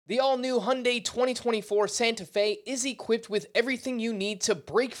The all-new Hyundai 2024 Santa Fe is equipped with everything you need to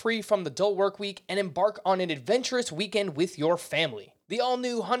break free from the dull work week and embark on an adventurous weekend with your family. The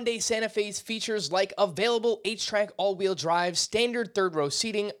all-new Hyundai Santa Fe's features like available H-Track all-wheel drive, standard third-row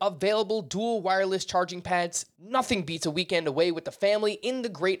seating, available dual wireless charging pads. Nothing beats a weekend away with the family in the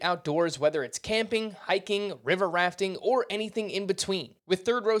great outdoors, whether it's camping, hiking, river rafting, or anything in between. With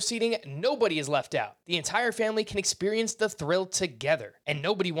third-row seating, nobody is left out. The entire family can experience the thrill together, and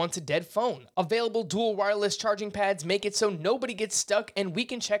nobody wants a dead phone. Available dual wireless charging pads make it so nobody gets stuck, and we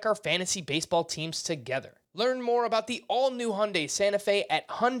can check our fantasy baseball teams together. Learn more about the all-new Hyundai Santa Fe at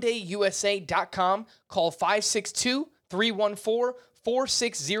HyundaiUSA.com. Call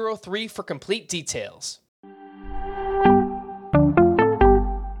 562-314-4603 for complete details.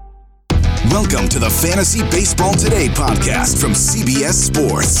 Welcome to the Fantasy Baseball Today podcast from CBS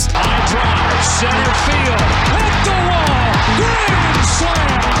Sports. High drive, center field, hit the wall, grand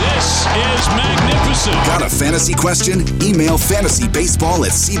slam. This is magnificent. Got a fantasy question? Email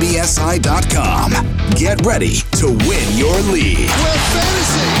fantasybaseball@cbsi.com. Get ready to win your league. Where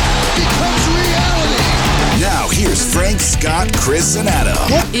fantasy becomes reality. Now here's Frank, Scott, Chris, and Adam.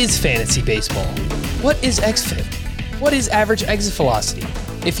 What is fantasy baseball? What is XFIP? What is average exit velocity?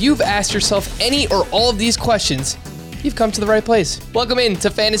 If you've asked yourself any or all of these questions, you've come to the right place. Welcome in to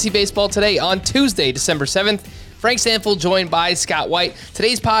Fantasy Baseball Today on Tuesday, December 7th. Frank Stanfield joined by Scott White.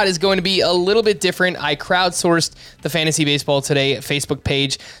 Today's pod is going to be a little bit different. I crowdsourced the Fantasy Baseball Today Facebook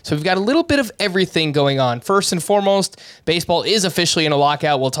page, so we've got a little bit of everything going on. First and foremost, baseball is officially in a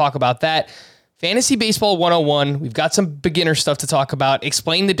lockout. We'll talk about that. Fantasy Baseball 101, we've got some beginner stuff to talk about,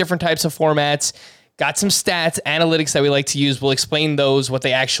 explain the different types of formats, got some stats, analytics that we like to use. We'll explain those, what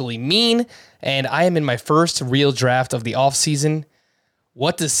they actually mean, and I am in my first real draft of the offseason.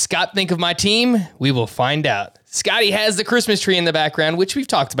 What does Scott think of my team? We will find out. Scotty has the Christmas tree in the background, which we've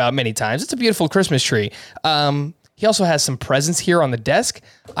talked about many times. It's a beautiful Christmas tree. He also has some presents here on the desk.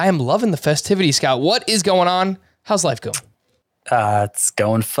 I am loving the festivities, Scott. What is going on? How's life going? It's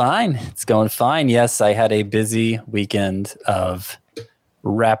going fine. It's going fine. Yes, I had a busy weekend of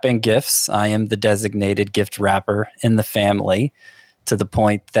wrapping gifts. I am the designated gift wrapper in the family, to the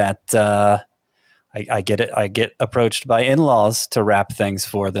point that I get approached by in-laws to wrap things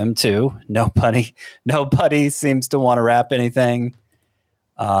for them too. Nobody seems to want to wrap anything.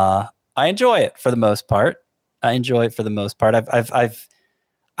 I enjoy it for the most part. I've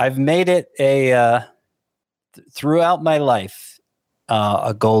made it throughout my life.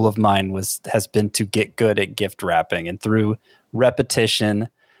 A goal of mine has been to get good at gift wrapping, and through repetition,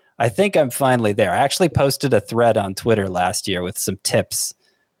 I think I'm finally there. I actually posted a thread on Twitter last year with some tips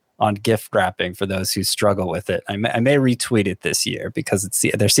on gift wrapping for those who struggle with it. I may retweet it this year because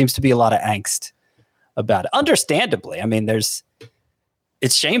there seems to be a lot of angst about it. Understandably, I mean, it's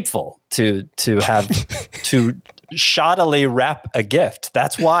shameful to have to shoddily wrap a gift.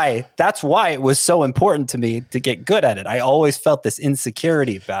 That's why it was so important to me to get good at it. I always felt this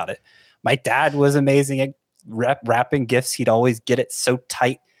insecurity about it. My dad was amazing at wrapping gifts. He'd always get it so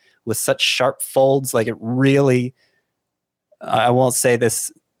tight with such sharp folds. Like, it really, I won't say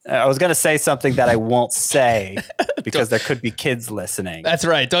this. I was going to say something that I won't say because there could be kids listening. That's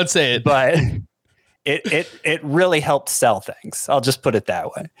right. Don't say it. But it really helped sell things. I'll just put it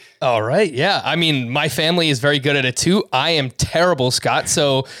that way. All right. Yeah. I mean, my family is very good at it too. I am terrible, Scott.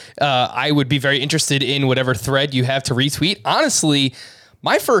 So I would be very interested in whatever thread you have to retweet. Honestly,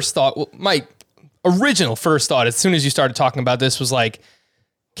 my original first thought, as soon as you started talking about this, was like,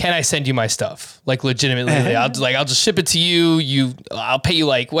 can I send you my stuff? Like, legitimately, I'll just ship it to you. I'll pay you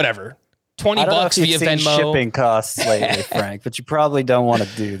like whatever, $20 via Venmo. Shipping costs lately, Frank, but you probably don't want to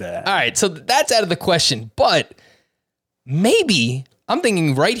do that. All right, so that's out of the question. But maybe I'm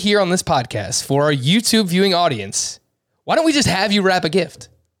thinking right here on this podcast for our YouTube viewing audience, why don't we just have you wrap a gift?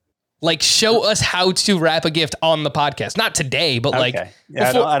 Like, show us how to wrap a gift on the podcast. Not today, but like, yeah,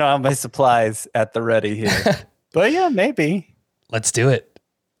 I don't have my supplies at the ready here. But yeah, maybe. Let's do it.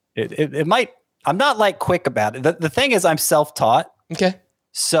 It might. I'm not like quick about it. The thing is, I'm self-taught. Okay.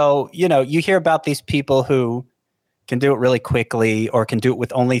 So, you hear about these people who can do it really quickly or can do it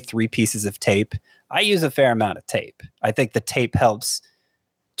with only 3 pieces of tape. I use a fair amount of tape. I think the tape helps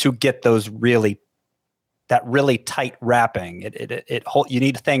to get that really tight wrapping. You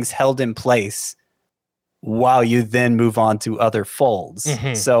need things held in place while you then move on to other folds.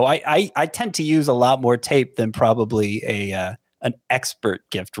 Mm-hmm. So I tend to use a lot more tape than probably an expert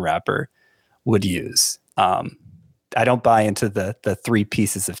gift wrapper would use. I don't buy into the 3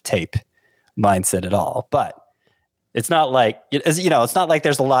 pieces of tape mindset at all, but it's not like, it's not like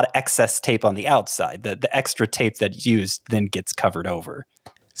there's a lot of excess tape on the outside. The extra tape that's used then gets covered over.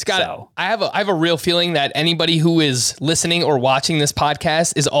 Scott, So. I have a real feeling that anybody who is listening or watching this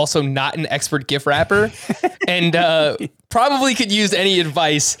podcast is also not an expert gift wrapper and probably could use any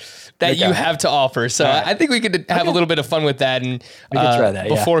advice that you have to offer. So I think we could have a little bit of fun with that and We could try that,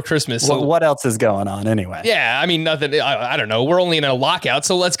 before Christmas. So what else is going on anyway? yeah, I mean, nothing. I don't know. We're only in a lockout,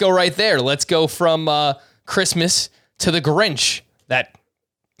 so let's go right there. Let's go from Christmas to the Grinch. That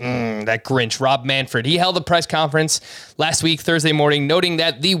Grinch, Rob Manfred. He held a press conference last week, Thursday morning, noting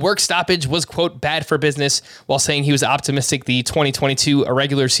that the work stoppage was, quote, bad for business, while saying he was optimistic the 2022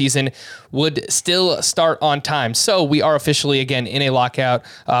 regular season would still start on time. So we are officially, again, in a lockout.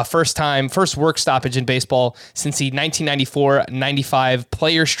 First work stoppage in baseball since the 1994-95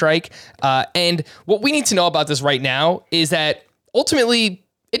 player strike. And what we need to know about this right now is that ultimately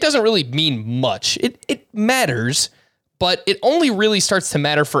it doesn't really mean much. It matters, but it only really starts to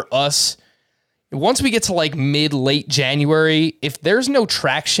matter for us once we get to like late January. If there's no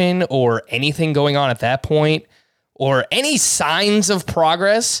traction or anything going on at that point or any signs of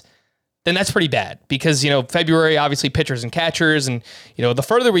progress, then that's pretty bad because, February, obviously pitchers and catchers. And, the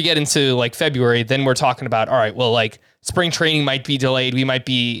further we get into like February, then we're talking about, all right, well, like spring training might be delayed. We might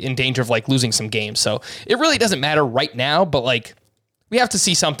be in danger of like losing some games. So it really doesn't matter right now, but like, we have to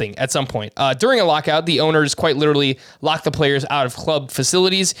see something at some point. During a lockout, the owners quite literally lock the players out of club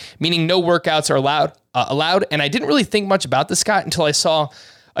facilities, meaning no workouts are allowed. And I didn't really think much about this, Scott, until I saw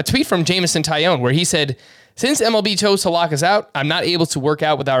a tweet from Jameson Taillon where he said, "Since MLB chose to lock us out, I'm not able to work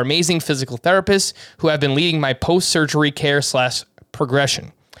out with our amazing physical therapists who have been leading my post-surgery care /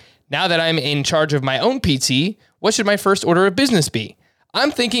 progression. Now that I'm in charge of my own PT, what should my first order of business be?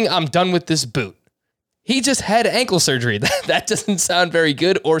 I'm thinking I'm done with this boot." He just had ankle surgery. That doesn't sound very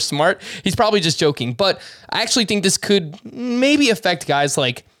good or smart. He's probably just joking. But I actually think this could maybe affect guys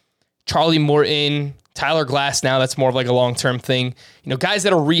like Charlie Morton, Tyler Glass now. That's more of like a long-term thing. Guys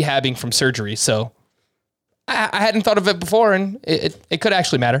that are rehabbing from surgery. So I hadn't thought of it before, and it could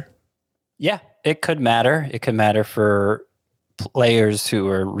actually matter. Yeah, it could matter. It could matter for players who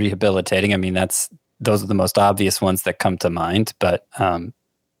are rehabilitating. I mean, those are the most obvious ones that come to mind. But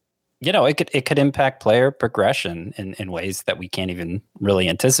it could impact player progression in ways that we can't even really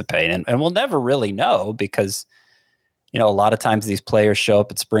anticipate. And we'll never really know because, a lot of times these players show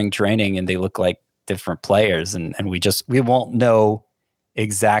up at spring training and they look like different players. And we won't know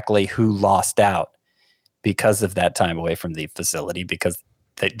exactly who lost out because of that time away from the facility because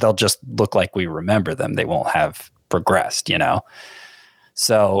they'll just look like we remember them. They won't have progressed,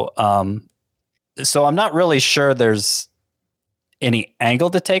 So I'm not really sure there's any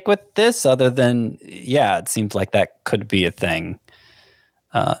angle to take with this other than, it seems like that could be a thing,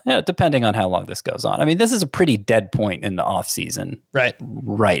 depending on how long this goes on. I mean, this is a pretty dead point in the off season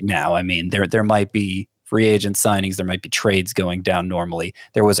right now. I mean, there might be free agent signings. There might be trades going down normally.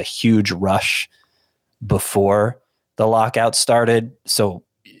 There was a huge rush before the lockout started. So,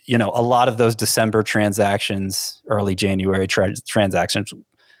 a lot of those December transactions, early January transactions,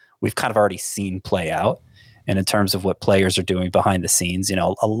 we've kind of already seen play out. And in terms of what players are doing behind the scenes,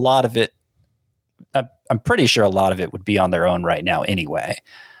 a lot of it, I'm pretty sure a lot of it would be on their own right now anyway.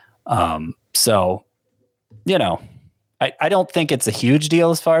 So, I don't think it's a huge deal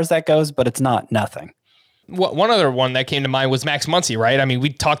as far as that goes, but it's not nothing. One other one that came to mind was Max Muncy, right? I mean,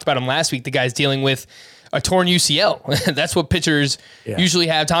 we talked about him last week. The guy's dealing with a torn UCL. That's what pitchers usually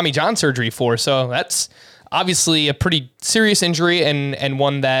have Tommy John surgery for. So that's obviously a pretty serious injury and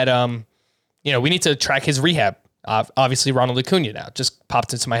one that, we need to track his rehab. Obviously, Ronald Acuna now just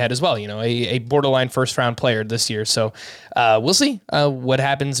popped into my head as well. A borderline first-round player this year. So we'll see what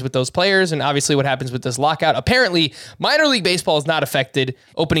happens with those players and obviously what happens with this lockout. Apparently, minor league baseball is not affected.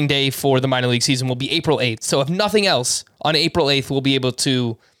 Opening day for the minor league season will be April 8th. So if nothing else, on April 8th, we'll be able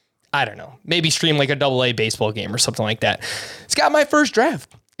to, I don't know, maybe stream like a AA baseball game or something like that. Scott, my first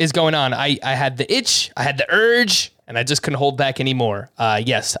draft is going on. I had the itch, I had the urge, and I just couldn't hold back anymore.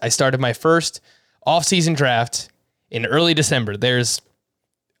 Yes, I started my first off-season draft in early December. There's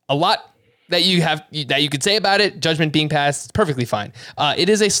a lot that you could say about it. Judgment being passed, it's perfectly fine. It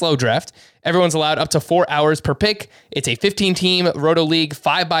is a slow draft. Everyone's allowed up to 4 hours per pick. It's a 15-team Roto League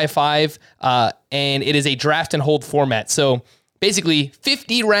 5x5, and it is a draft and hold format. So basically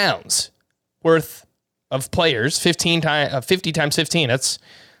 50 rounds worth of players, 50 times 15. That's,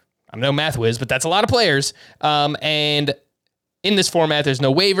 I'm no math whiz, but that's a lot of players. And in this format, there's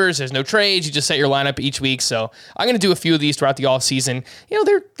no waivers, there's no trades. You just set your lineup each week. So I'm going to do a few of these throughout the offseason.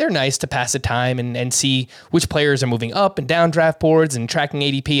 They're nice to pass the time and see which players are moving up and down draft boards and tracking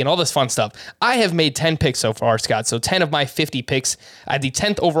ADP and all this fun stuff. I have made 10 picks so far, Scott. So 10 of my 50 picks. I had the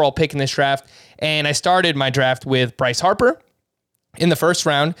 10th overall pick in this draft. And I started my draft with Bryce Harper, in the first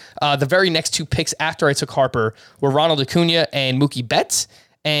round. The very next 2 picks after I took Harper were Ronald Acuna and Mookie Betts.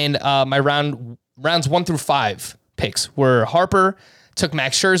 And my rounds 1 through 5 picks were Harper, took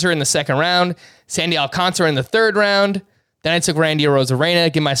Max Scherzer in the second round, Sandy Alcantara in the third round. Then I took Randy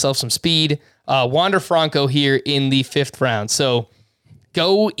Arozarena, give myself some speed. Wander Franco here in the 5th round. So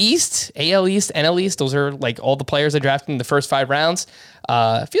go East, AL East, NL East. Those are like all the players I drafted in the first 5 rounds.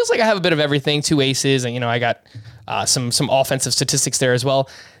 Feels like I have a bit of everything, 2 aces, and I got some offensive statistics there as well.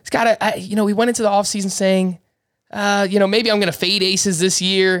 It's got to, we went into the offseason saying, maybe I'm going to fade aces this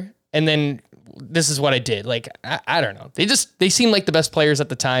year, and then this is what I did. Like, I don't know. They seem like the best players at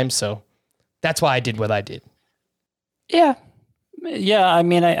the time, so that's why I did what I did. Yeah. I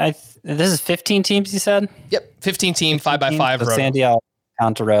mean, this is 15 teams, you said? Yep, 15 team, 5x5. So Sandy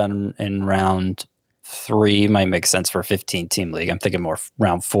Alcantara in round 3 might make sense for a 15-team league. I'm thinking more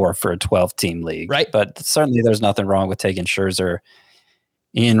round 4 for a 12-team league. Right. But certainly there's nothing wrong with taking Scherzer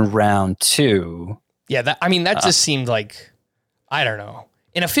in round 2. Yeah, that just seemed like, I don't know.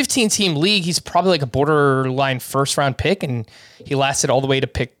 In a 15-team league, he's probably like a borderline first-round pick, and he lasted all the way to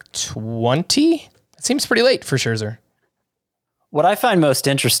pick 20? That seems pretty late for Scherzer. What I find most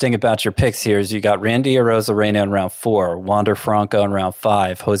interesting about your picks here is you got Randy Arozarena in round 4, Wander Franco in round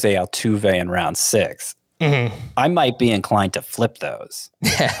 5, Jose Altuve in round 6. Mm-hmm. I might be inclined to flip those.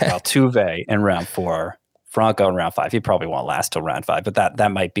 Altuve in round 4, Franco in round 5. He probably won't last till round 5, but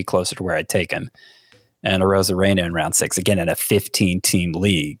that might be closer to where I'd take him. And Arozarena in round 6, again in a 15-team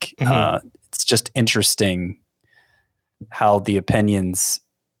league. Mm-hmm. It's just interesting how the opinions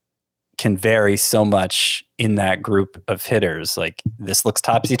can vary so much in that group of hitters. Like, this looks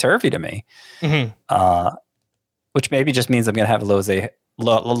topsy-turvy to me. Mm-hmm. Which maybe just means I'm going to have a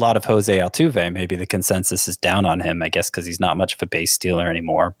lot of Jose Altuve. Maybe the consensus is down on him, I guess, because he's not much of a base stealer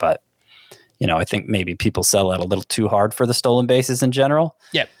anymore. But, I think maybe people sell out a little too hard for the stolen bases in general.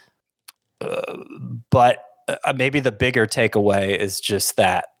 Yep. But maybe the bigger takeaway is just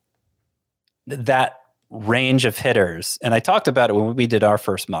that range of hitters. And I talked about it when we did our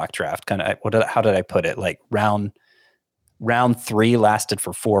first mock draft. How did I put it? Like round 3 lasted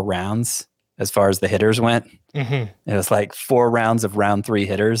for 4 rounds as far as the hitters went. Mm-hmm. It was like 4 rounds of round 3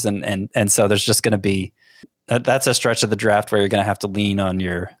 hitters. And so there's just going to be, that's a stretch of the draft where you're going to have to lean on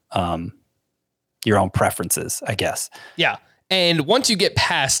your own preferences, I guess. Yeah. And once you get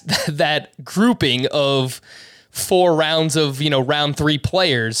past that grouping of 4 rounds of, round 3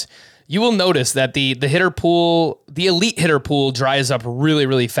 players, you will notice that the hitter pool, the elite hitter pool, dries up really,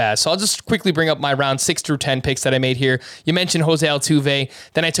 really fast. So I'll just quickly bring up my round 6 through 10 picks that I made here. You mentioned Jose Altuve.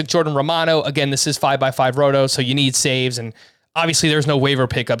 Then I took Jordan Romano. Again, this is 5x5 roto, so you need saves. And obviously there's no waiver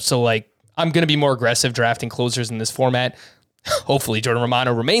pickup. So I'm going to be more aggressive drafting closers in this format. Hopefully Jordan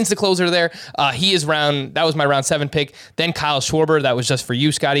Romano remains the closer there. That was my round 7 pick. Then Kyle Schwarber, that was just for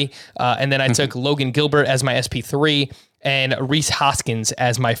you, Scotty. And then I took Logan Gilbert as my SP3 and Rhys Hoskins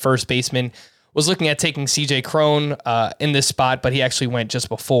as my first baseman. Was looking at taking CJ Cron in this spot, but he actually went just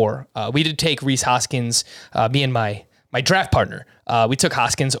before. We did take Rhys Hoskins, me and my draft partner. We took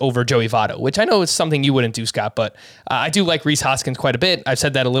Hoskins over Joey Votto, which I know is something you wouldn't do, Scott, but I do like Rhys Hoskins quite a bit. I've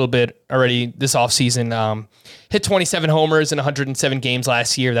said that a little bit already this offseason. Hit 27 homers in 107 games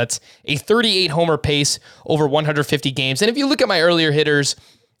last year. That's a 38 homer pace over 150 games. And if you look at my earlier hitters,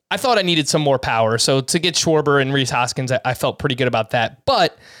 I thought I needed some more power. So to get Schwarber and Rhys Hoskins, I felt pretty good about that.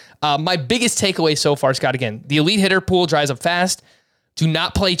 But my biggest takeaway so far, Scott, again, the elite hitter pool dries up fast. Do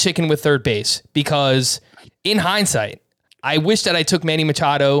not play chicken with third base, because in hindsight, I wish that I took Manny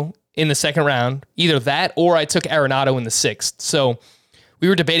Machado in the second round, either that or I took Arenado in the 6th. So we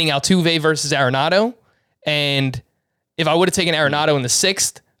were debating Altuve versus Arenado. And if I would have taken Arenado in the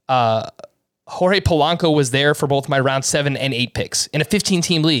 6th, Jorge Polanco was there for both my round 7 and 8 picks in a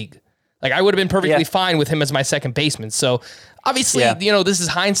 15-team league. Like, I would have been perfectly fine with him as my second baseman. So obviously, this is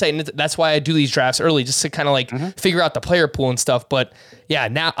hindsight, and that's why I do these drafts early, just to kind of figure out the player pool and stuff. But yeah,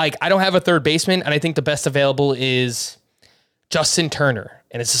 now I don't have a third baseman, and I think the best available is Justin Turner.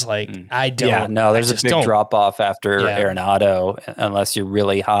 And it's just I don't. Yeah, no, there's a big drop off after Arenado, unless you're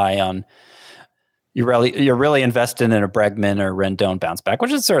really high on. You're really invested in a Bregman or Rendon bounce back,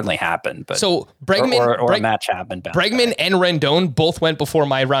 which has certainly happened. But so Bregman or a Matt Chapman bounce Bregman back. and Rendon both went before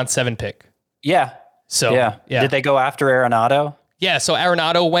my round 7 pick. Yeah. So yeah. Did they go after Arenado? Yeah, so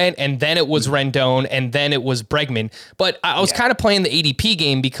Arenado went, and then it was Rendon, and then it was Bregman. But I was kind of playing the ADP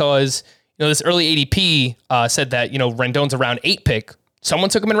game because this early ADP said that Rendon's a round 8 pick. Someone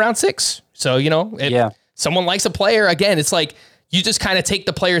took him in round 6. So if someone likes a player, again, it's like, you just kind of take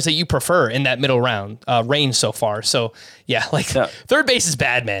the players that you prefer in that middle round range so far. So, third base is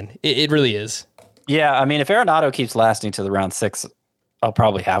bad, man. It really is. Yeah, I mean, if Arenado keeps lasting to the round 6 I'll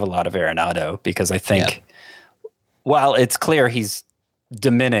probably have a lot of Arenado because I think, while it's clear he's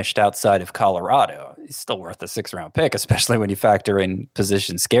diminished outside of Colorado, he's still worth a 6th-round pick, especially when you factor in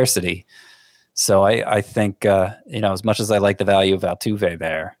position scarcity. So I think, as much as I like the value of Altuve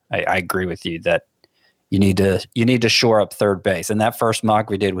there, I agree with you that you need to shore up third base. And that first mock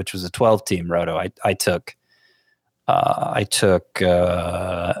we did, which was a 12-team roto, I took Austin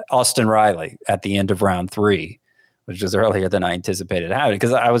Riley at the end of round 3, which was earlier than I anticipated having,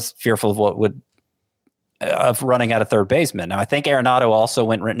 because I was fearful of of running out of third baseman. Now I think Arenado also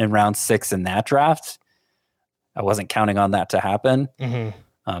went written in round 6 in that draft. I wasn't counting on that to happen,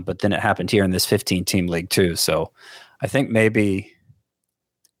 but then it happened here in this 15-team league too. So I think maybe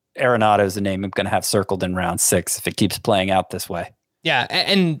Arenado is a name I'm going to have circled in round 6 if it keeps playing out this way. Yeah,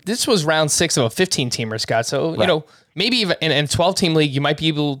 and this was round 6 of a 15-teamer, Scott. So, maybe even in a 12-team league, you might be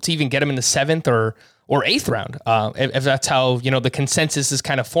able to even get him in the 7th or 8th round, if that's how, the consensus is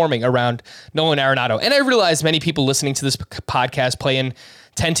kind of forming around Nolan Arenado. And I realize many people listening to this podcast play in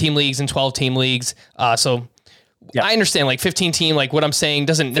 10-team leagues and 12-team leagues. So I understand, 15-team, what I'm saying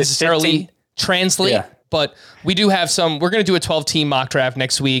doesn't necessarily translate. Yeah. But we do have we're going to do a 12-team mock draft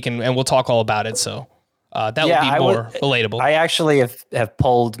next week, and we'll talk all about it. So that would be more relatable. I actually have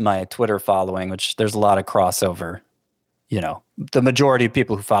polled my Twitter following, which there's a lot of crossover. The majority of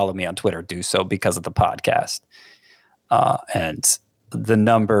people who follow me on Twitter do so because of the podcast. And the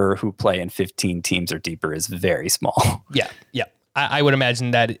number who play in 15 teams or deeper is very small. Yeah. I would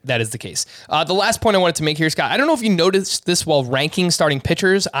imagine that is the case. The last point I wanted to make here, Scott, I don't know if you noticed this while ranking starting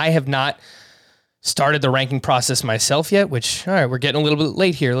pitchers. I have not started the ranking process myself yet, which, all right, we're getting a little bit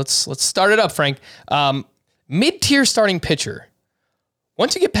late here. Let's start it up, Frank. Mid-tier starting pitcher.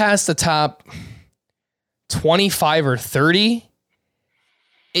 Once you get past the top 25 or 30,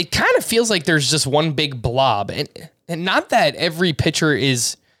 it kind of feels like there's just one big blob. And not that every pitcher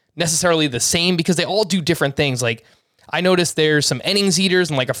is necessarily the same, because they all do different things. I noticed there's some innings eaters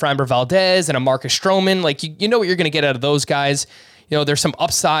and a Framber Valdez and a Marcus Stroman. You know what you're going to get out of those guys. There's some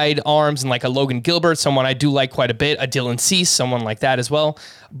upside arms and a Logan Gilbert, someone I do like quite a bit, a Dylan Cease, someone like that as well.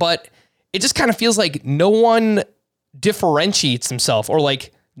 But it just kind of feels like no one differentiates himself, or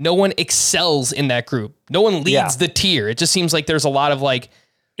no one excels in that group. No one leads the tier. It just seems like there's a lot of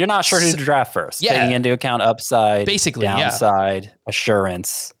you're not sure who to draft first. Yeah. Taking into account upside, basically, downside,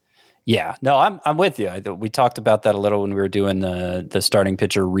 assurance. Yeah, no, I'm with you. We talked about that a little when we were doing the starting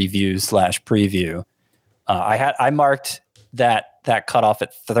pitcher review / preview. I marked that cutoff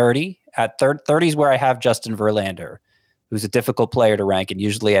at 30. At 30 is where I have Justin Verlander, who's a difficult player to rank, and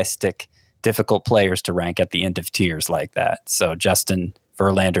usually I stick difficult players to rank at the end of tiers like that. So Justin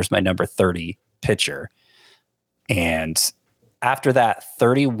Verlander's my number 30 pitcher. And after that,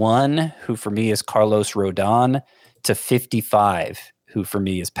 31, who for me is Carlos Rodon, to 55, who for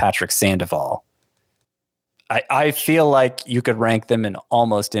me is Patrick Sandoval. I feel like you could rank them in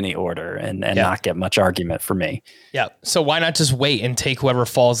almost any order and not get much argument for me. Yeah. So why not just wait and take whoever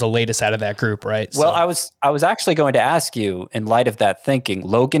falls the latest out of that group, right? Well, I was actually going to ask you, in light of that thinking,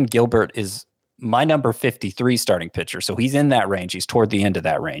 Logan Gilbert is my number 53 starting pitcher. So he's in that range. He's toward the end of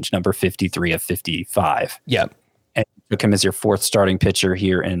that range, number 53 of 55. Yeah. And you took him as your 4th starting pitcher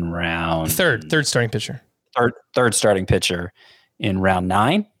here in round... Third starting pitcher. Third starting pitcher in round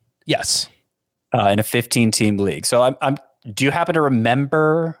 9? Yes. In a 15-team league. So do you happen to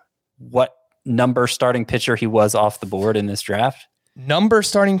remember what number starting pitcher he was off the board in this draft? Number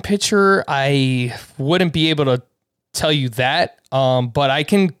starting pitcher, I wouldn't be able to tell you that, but I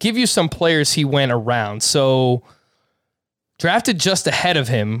can give you some players he went around. So drafted just ahead of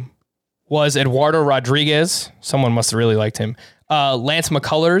him was Eduardo Rodriguez. Someone must have really liked him. Lance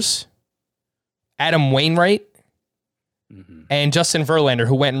McCullers, Adam Wainwright, and Justin Verlander,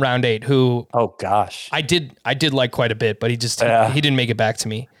 who went in round 8, who, oh gosh, I did like quite a bit, but he didn't make it back to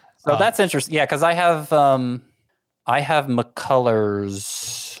me. So that's interesting. Yeah, because I have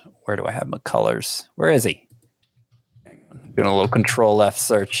McCullers. Where do I have McCullers? Where is he? Doing a little Control F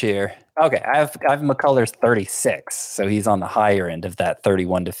search here. Okay, I have McCullers 36, so he's on the higher end of that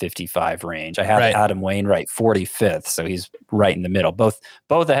 31 to 55 range. I have Adam Wainwright 45th, so he's right in the middle, both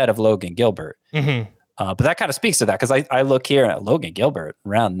ahead of Logan Gilbert. Mm-hmm. But that kind of speaks to that, because I look here at Logan Gilbert,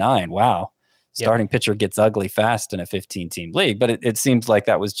 round 9. Wow. Starting pitcher gets ugly fast in a 15-team league. But it seems like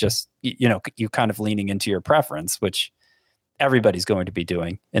that was just, you kind of leaning into your preference, which everybody's going to be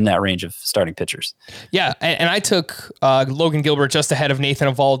doing in that range of starting pitchers. Yeah, and I took Logan Gilbert just ahead of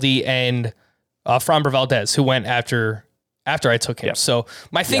Nathan Eovaldi and Framber Valdez, who went after I took him. Yep. So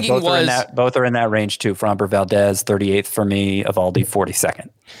my thinking both are in that range too. Framber Valdez, 38th for me, Eovaldi, 42nd.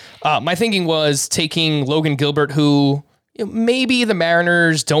 My thinking was taking Logan Gilbert, who maybe the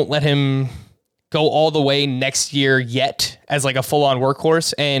Mariners don't let him go all the way next year yet as like a full-on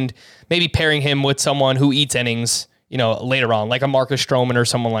workhorse, and maybe pairing him with someone who eats innings, later on, like a Marcus Stroman or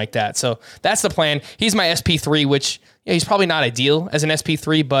someone like that. So that's the plan. He's my SP3, which he's probably not ideal as an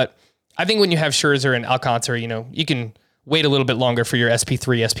SP3, but I think when you have Scherzer and Alcantara, you can wait a little bit longer for your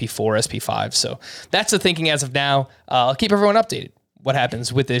SP3, SP4, SP5. So that's the thinking as of now. I'll keep everyone updated what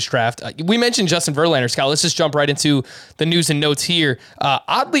happens with this draft. We mentioned Justin Verlander, Scott. Let's just jump right into the news and notes here.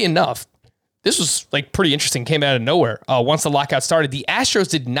 Oddly enough, this was like pretty interesting. Came out of nowhere. Once the lockout started, the Astros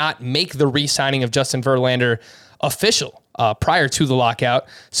did not make the re-signing of Justin Verlander official prior to the lockout.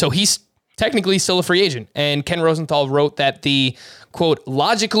 So he's technically still a free agent. And Ken Rosenthal wrote that the, quote,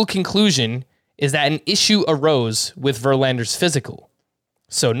 logical conclusion is that an issue arose with Verlander's physical.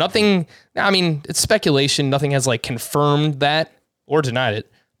 So nothing, it's speculation. Nothing has like confirmed that or denied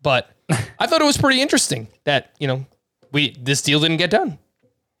it. But I thought it was pretty interesting that, this deal didn't get done.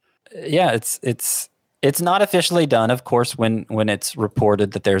 Yeah, it's not officially done. Of course, when it's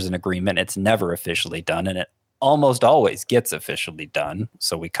reported that there's an agreement, it's never officially done, and it almost always gets officially done.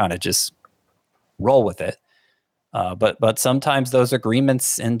 So we kind of just roll with it. But sometimes those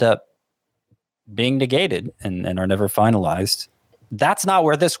agreements end up being negated and are never finalized. That's not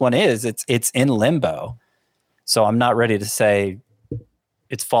where this one is. It's in limbo. So I'm not ready to say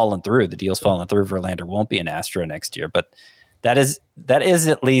it's fallen through. The deal's fallen through. Verlander won't be an Astro next year, but that is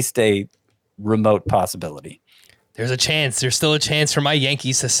at least a remote possibility. There's a chance. There's still a chance for my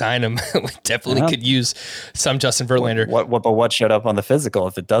Yankees to sign him. We definitely could use some Justin Verlander. What showed up on the physical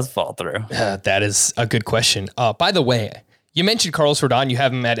if it does fall through? That is a good question. By the way, you mentioned Carlos Rodon. You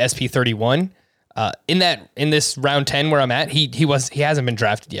have him at SP31. In this round 10 where I'm at, he hasn't been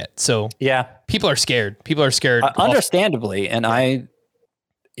drafted yet. So yeah, people are scared. Understandably, and I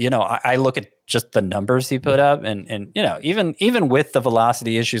look at just the numbers he put up, and even with the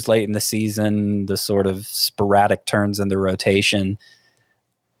velocity issues late in the season, the sort of sporadic turns in the rotation,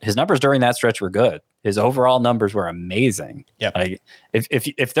 his numbers during that stretch were good. His overall numbers were amazing. Yeah, like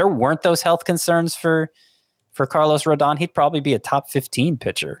if there weren't those health concerns for Carlos Rodon, he'd probably be a top 15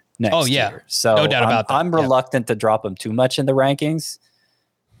 pitcher next year. So no doubt about that. I'm reluctant to drop him too much in the rankings.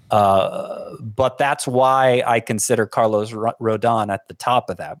 But that's why I consider Carlos Rodon at the top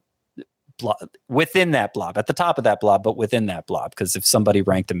of that within that blob, at the top of that blob, but within that blob. Because if somebody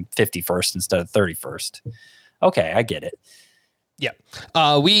ranked him 51st instead of 31st, okay, I get it. Yeah.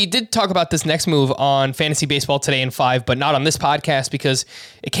 We did talk about this next move on Fantasy Baseball Today in 5, but not on this podcast because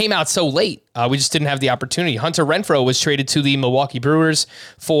it came out so late. We just didn't have the opportunity. Hunter Renfroe was traded to the Milwaukee Brewers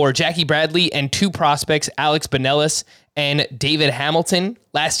for Jackie Bradley and two prospects, Alex Binelas and David Hamilton.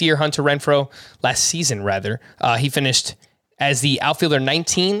 Last season, he finished as the outfielder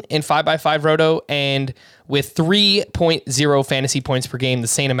 19 in 5x5 Roto and with 3.0 fantasy points per game, the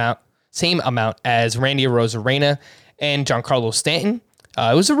same amount as Randy Arozarena and Giancarlo Stanton.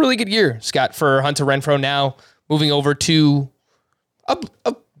 It was a really good year, Scott, for Hunter Renfroe. Now moving over to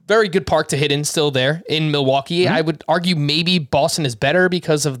a very good park to hit in still there in Milwaukee. Mm-hmm. I would argue maybe Boston is better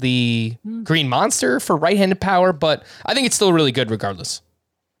because of the Green Monster for right-handed power, but I think it's still really good regardless.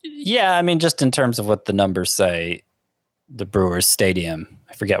 Yeah, just in terms of what the numbers say, the Brewers Stadium,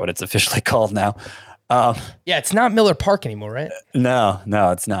 I forget what it's officially called now. Yeah, it's not Miller Park anymore, right? No,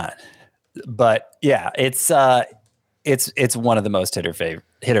 it's not. But yeah, it's one of the most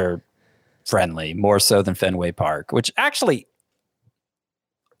hitter friendly, more so than Fenway Park, which actually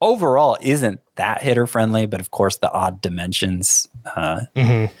overall isn't that hitter friendly, but of course the odd dimensions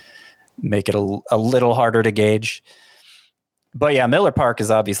make it a little harder to gauge. But yeah, Miller Park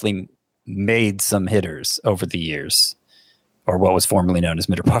has obviously made some hitters over the years, or what was formerly known as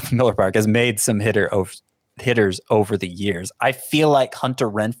Miller Park has made some hitters over the years. I feel like Hunter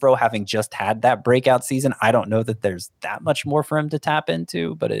Renfroe, having just had that breakout season, I don't know that there's that much more for him to tap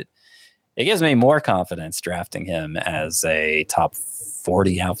into, but it gives me more confidence drafting him as a top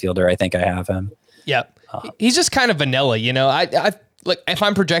 40 outfielder. I think I have him. Yep. He's just kind of vanilla, I like if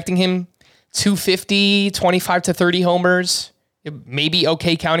I'm projecting him 250, 25 to 30 homers, maybe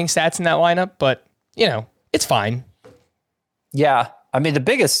okay counting stats in that lineup, but it's fine. Yeah. The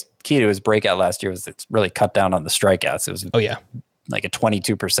biggest key to his breakout last year was it's really cut down on the strikeouts. It was like a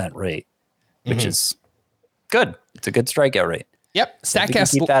 22% rate, which is good. It's a good strikeout rate. Yep.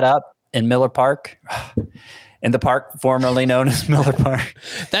 StatCast keep that up in Miller Park, in the park formerly known as Miller Park.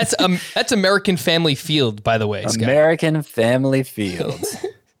 That's American Family Field, by the way, Scott. American Family Field.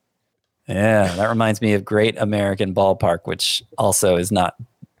 Yeah, that reminds me of Great American Ballpark, which also is not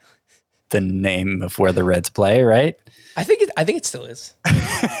the name of where the Reds play, right? I think it still is.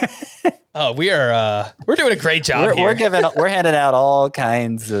 Oh, we're doing a great job here. We're handing out all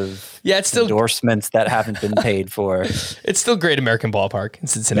kinds of it's still endorsements that haven't been paid for. It's still Great American Ballpark in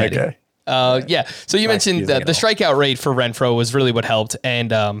Cincinnati. Okay. So you mentioned the strikeout rate for Renfroe was really what helped,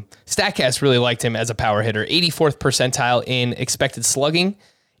 and StatCast really liked him as a power hitter. 84th percentile in expected slugging,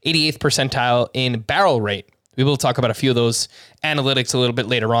 88th percentile in barrel rate. We will talk about a few of those analytics a little bit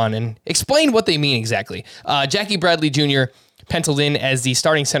later on and explain what they mean exactly. Jackie Bradley Jr. penciled in as the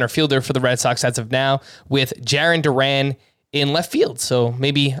starting center fielder for the Red Sox as of now, with Jarren Duran in left field. So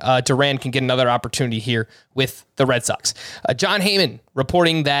maybe Duran can get another opportunity here with the Red Sox. John Heyman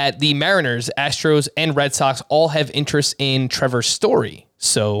reporting that the Mariners, Astros, and Red Sox all have interest in Trevor Story.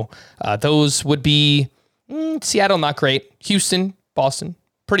 So those would be Seattle, not great. Houston, Boston,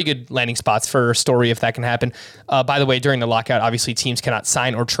 pretty good landing spots for Story if that can happen. By the way, during the lockout, obviously teams cannot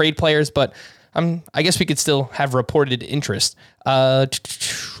sign or trade players, but I guess we could still have reported interest.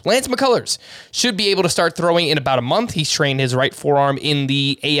 Lance McCullers should be able to start throwing in about a month. He's trained his right forearm in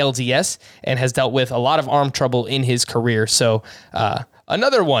the ALDS and has dealt with a lot of arm trouble in his career. So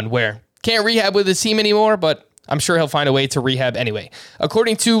another one where can't rehab with his team anymore, but I'm sure he'll find a way to rehab anyway.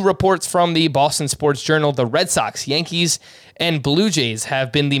 According to reports from the Boston Sports Journal, the Red Sox, Yankees, and Blue Jays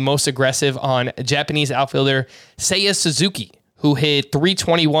have been the most aggressive on Japanese outfielder Seiya Suzuki, who hit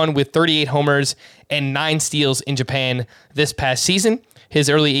 .321 with 38 homers and 9 steals in Japan this past season. His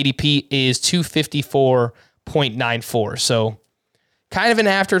early ADP is 254.94. So kind of an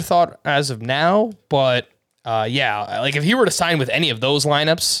afterthought as of now, but like if he were to sign with any of those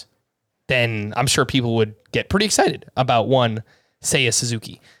lineups, then I'm sure people would get pretty excited about one Seiya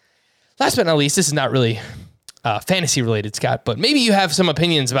Suzuki. Last but not least, this is not really fantasy related, Scott, but maybe you have some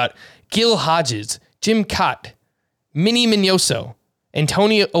opinions about Gil Hodges, Jim Kaat, Minnie Minoso,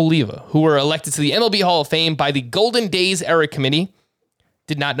 Antonio Oliva, who were elected to the MLB Hall of Fame by the Golden Days Era Committee.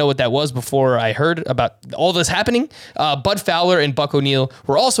 Did not know what that was before I heard about all this happening. Bud Fowler and Buck O'Neil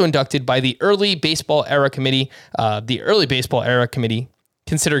were also inducted by the Early Baseball Era Committee. The Early Baseball Era Committee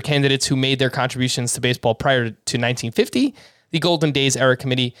considered candidates who made their contributions to baseball prior to 1950. The Golden Days Era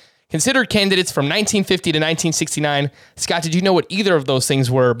Committee considered candidates from 1950 to 1969. Scott, did you know what either of those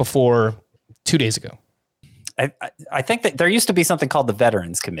things were before 2 days ago? I think that there used to be something called the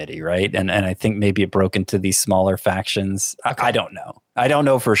Veterans Committee, right? And I think maybe it broke into these smaller factions. Okay. I don't know. I don't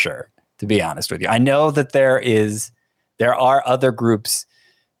know for sure, to be honest with you. I know that there are other groups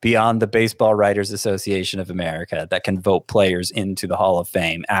beyond the Baseball Writers Association of America that can vote players into the Hall of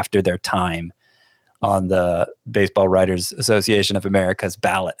Fame after their time on the Baseball Writers Association of America's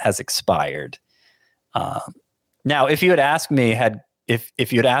ballot has expired. Now, if you had asked me,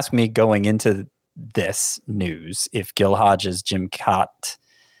 if you had asked me going into this news, if Gil Hodges, Jim Kaat,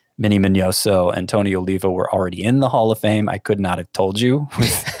 Minnie Minoso, and Tony Oliva were already in the Hall of Fame, I could not have told you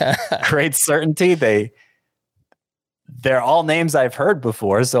with great certainty. They're all names I've heard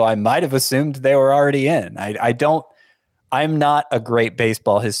before, so I might have assumed they were already in. I'm not a great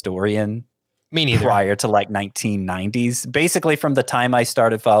baseball historian. Me neither. Prior to like 1990s, basically from the time I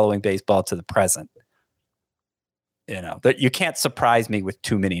started following baseball to the present. You know, that you can't surprise me with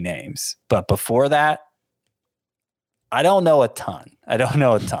too many names. But before that, I don't know a ton.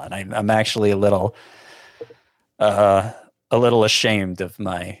 I'm actually a little ashamed of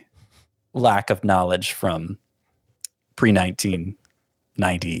my lack of knowledge from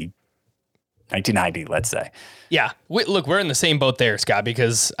pre-1990, let's say. Yeah. Look, we're in the same boat there, Scott,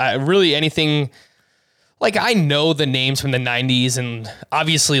 because anything... Like, I know the names from the 90s and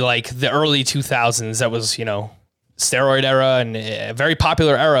obviously, like, the early 2000s, that was, steroid era and a very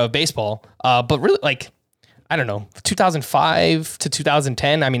popular era of baseball. But really, like, I don't know, 2005 to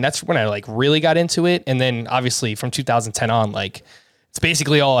 2010, I mean, that's when I, like, really got into it. And then, obviously, from 2010 on, like, it's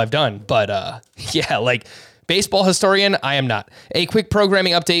basically all I've done. But, baseball historian, I am not. A quick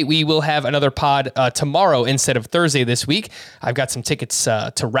programming update. We will have another pod tomorrow instead of Thursday this week. I've got some tickets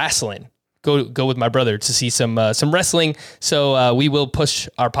to wrestling. Go with my brother to see some wrestling. So we will push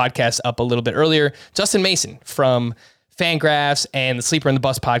our podcast up a little bit earlier. Justin Mason from Fangraphs and the Sleeper in the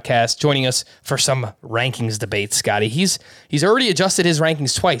Bus podcast joining us for some rankings debates, Scotty. He's already adjusted his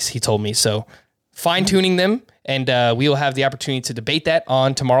rankings twice, he told me. So fine-tuning them, and we will have the opportunity to debate that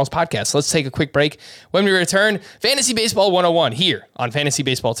on tomorrow's podcast. So let's take a quick break. When we return, Fantasy Baseball 101 here on Fantasy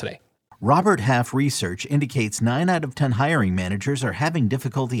Baseball Today. Robert Half research indicates 9 out of 10 hiring managers are having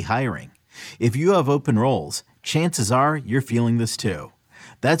difficulty hiring. If you have open roles, chances are you're feeling this too.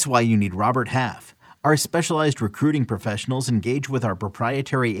 That's why you need Robert Half. Our specialized recruiting professionals engage with our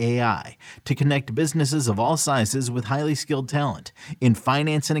proprietary AI to connect businesses of all sizes with highly skilled talent in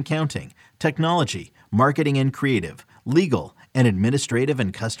finance and accounting, technology, marketing and creative, legal, and administrative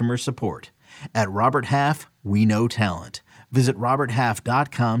and customer support. At Robert Half, we know talent. Visit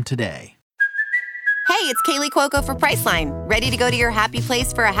roberthalf.com today. Hey, it's Kaylee Cuoco for Priceline. Ready to go to your happy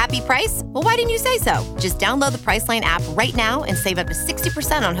place for a happy price? Well, why didn't you say so? Just download the Priceline app right now and save up to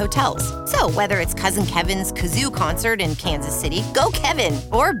 60% on hotels. So whether it's Cousin Kevin's Kazoo Concert in Kansas City, go Kevin,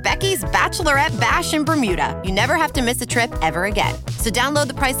 or Becky's Bachelorette Bash in Bermuda, you never have to miss a trip ever again. So download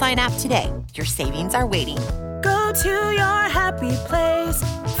the Priceline app today. Your savings are waiting. Go to your happy place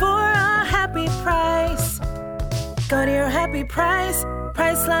for a happy price. Go to your happy price,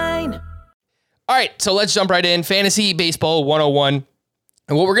 Priceline. All right, so let's jump right in. Fantasy Baseball 101.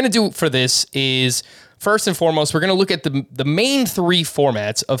 And what we're going to do for this is, first and foremost, we're going to look at the main three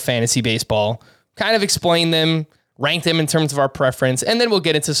formats of fantasy baseball, kind of explain them, rank them in terms of our preference, and then we'll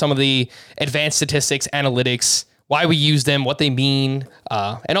get into some of the advanced statistics, analytics, why we use them, what they mean,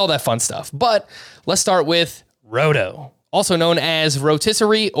 and all that fun stuff. But let's start with Roto, also known as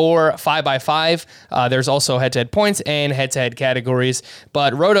rotisserie or 5x5. There's also head-to-head points and head-to-head categories,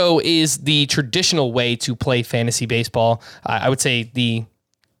 but Roto is the traditional way to play fantasy baseball. I would say the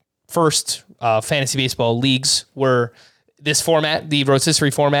first fantasy baseball leagues were this format, the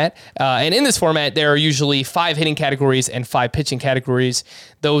rotisserie format. And in this format, there are usually 5 hitting categories and 5 pitching categories.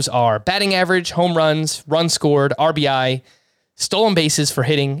 Those are batting average, home runs, runs scored, RBI, stolen bases for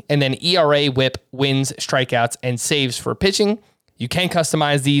hitting, and then ERA, whip, wins, strikeouts, and saves for pitching. You can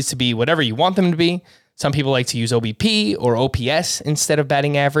customize these to be whatever you want them to be. Some people like to use OBP or OPS instead of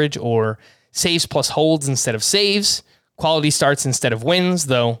batting average, or saves plus holds instead of saves, quality starts instead of wins,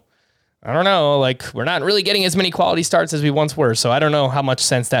 though I don't know, like we're not really getting as many quality starts as we once were, so I don't know how much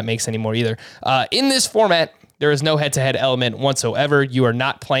sense that makes anymore either. In this format, there is no head-to-head element whatsoever. You are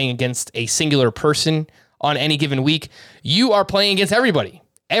not playing against a singular person on any given week. You are playing against everybody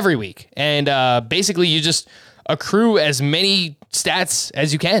every week. And basically you just accrue as many stats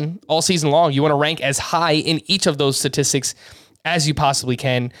as you can all season long. You want to rank as high in each of those statistics as you possibly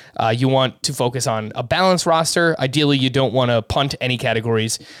can. You want to focus on a balanced roster. Ideally, you don't want to punt any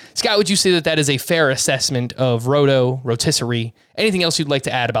categories. Scott, would you say that that is a fair assessment of Roto, rotisserie? Anything else you'd like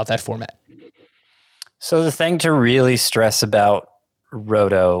to add about that format? So the thing to really stress about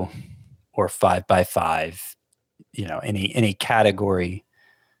Roto or 5x5, any category,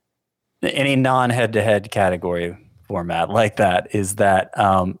 any non-head-to-head category format like that, is that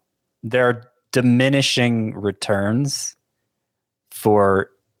there are diminishing returns for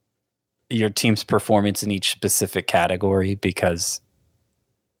your team's performance in each specific category, because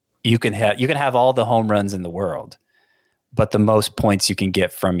you can have all the home runs in the world, but the most points you can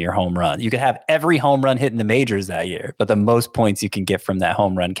get from your home run. You can have every home run hit in the majors that year, but the most points you can get from that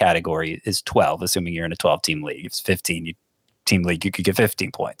home run category is 12, assuming you're in a 12-team league. If it's 15-team league, you could get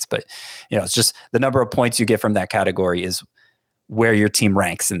 15 points. But it's just the number of points you get from that category is where your team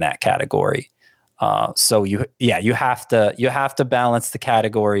ranks in that category. So you have to balance the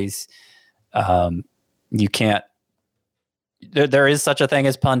categories. You can't. There is such a thing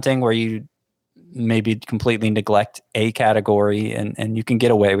as punting, where you maybe completely neglect a category, and you can get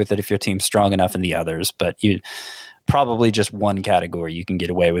away with it if your team's strong enough in the others, but you probably just one category you can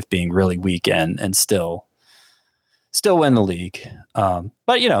get away with being really weak and still win the league. But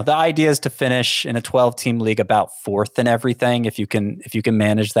the idea is to finish in a 12-team league about 4th in everything. If you can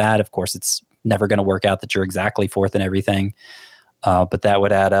manage that. Of course, it's never going to work out that you're exactly 4th in everything. But that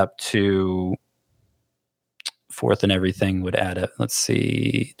would add up to 4th in everything would add up. Let's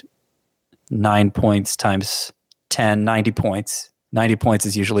see. 9 points times 10, 90 points. 90 points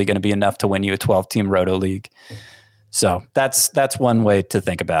is usually going to be enough to win you a 12-team Roto league. So that's one way to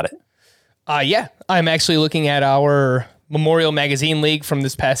think about it. Yeah, I'm actually looking at our Memorial Magazine League from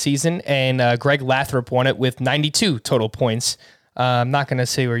this past season, and Greg Lathrop won it with 92 total points. I'm not going to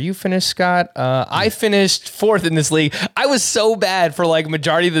say where you finished, Scott. I finished 4th in this league. I was so bad for like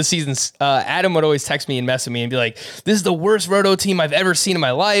majority of the seasons. Adam would always text me and mess with me and be like, this is the worst Roto team I've ever seen in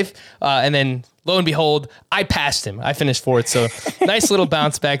my life. And then lo and behold, I passed him. I finished 4th. So nice little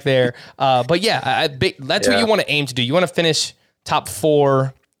bounce back there. But yeah, that's what you want to aim to do. You want to finish top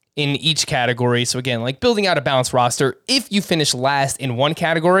 4 in each category. So again, like building out a balanced roster. If you finish last in one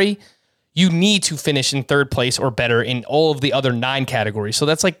category, you need to finish in 3rd place or better in all of the other 9 categories. So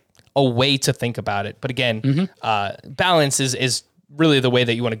that's like a way to think about it. But again, balance is really the way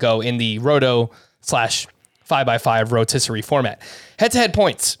that you want to go in the Roto / 5x5 rotisserie format. Head-to-head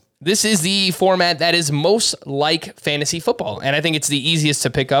points. This is the format that is most like fantasy football. And I think it's the easiest to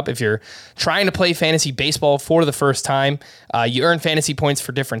pick up if you're trying to play fantasy baseball for the first time. You earn fantasy points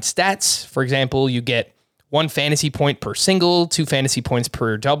for different stats. For example, you get 1 fantasy point per single, 2 fantasy points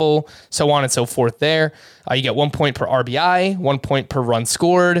per double, so on and so forth there. You get 1 point per RBI, 1 point per run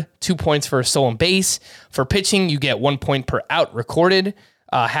scored, 2 points for a stolen base. For pitching, you get 1 point per out recorded,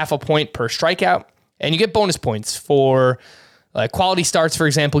 half a point per strikeout, and you get bonus points for quality starts, for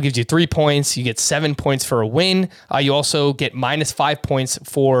example, gives you 3 points. You get 7 points for a win. You also get -5 points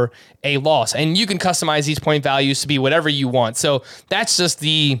for a loss. And you can customize these point values to be whatever you want. So that's just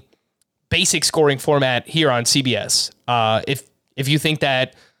the basic scoring format here on CBS. If you think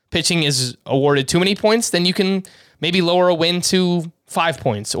that pitching is awarded too many points, then you can maybe lower a win to 5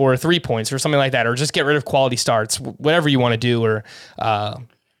 points or 3 points or something like that, or just get rid of quality starts, whatever you want to do, or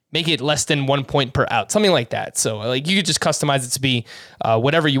make it less than 1 point per out, something like that. So you could just customize it to be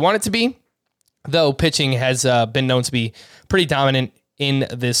whatever you want it to be, though pitching has been known to be pretty dominant in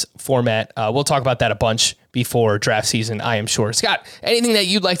this format. We'll talk about that a bunch before draft season, I am sure. Scott, anything that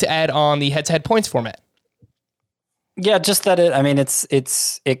you'd like to add on the head-to-head points format? Yeah, just that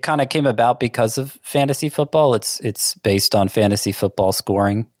it kind of came about because of fantasy football. It's based on fantasy football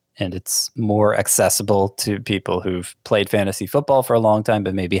scoring, and it's more accessible to people who've played fantasy football for a long time,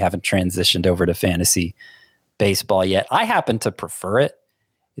 but maybe haven't transitioned over to fantasy baseball yet. I happen to prefer it.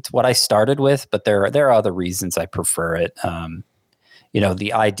 It's what I started with, but there are other reasons I prefer it.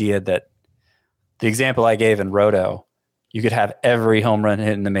 The idea that the example I gave in Roto, you could have every home run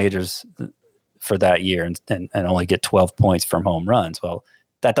hit in the majors for that year and only get 12 points from home runs. Well,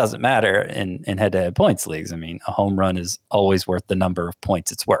 that doesn't matter in head-to-head points leagues. I mean, a home run is always worth the number of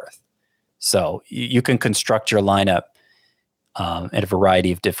points it's worth. So you can construct your lineup in a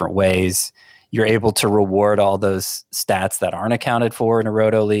variety of different ways. You're able to reward all those stats that aren't accounted for in a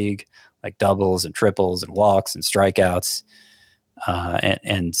Roto league, like doubles and triples and walks and strikeouts.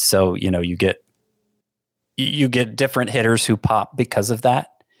 And so, you get different hitters who pop because of that.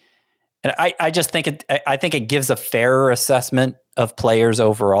 And I just think it gives a fairer assessment of players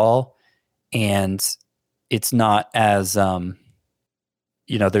overall, and it's not as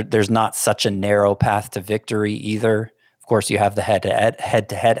there's not such a narrow path to victory either. Of course, you have the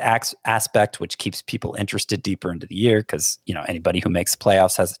head-to-head aspect, which keeps people interested deeper into the year because anybody who makes the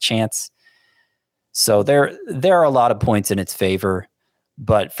playoffs has a chance. So there are a lot of points in its favor,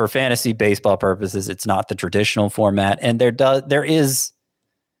 but for fantasy baseball purposes, it's not the traditional format, and there's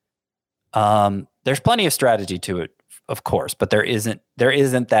plenty of strategy to it, of course, but there isn't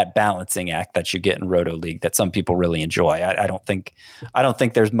that balancing act that you get in Roto League that some people really enjoy. I don't think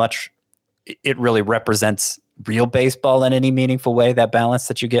there's much. It really represents real baseball in any meaningful way, that balance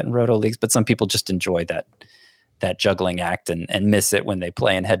that you get in Roto Leagues, but some people just enjoy that juggling act and miss it when they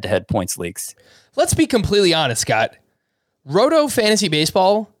play in head-to-head points leagues. Let's be completely honest, Scott. Roto fantasy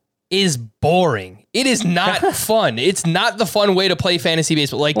baseball is boring. It is not fun. It's not the fun way to play fantasy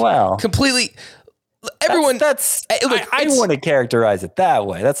baseball. Completely. Everyone. I want to characterize it that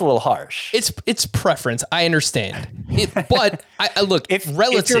way. That's a little harsh. It's preference. I understand it, but I look. If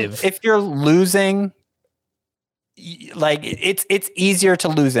you're losing, it's easier to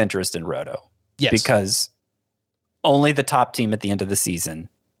lose interest in Roto. Yes, because only the top team at the end of the season.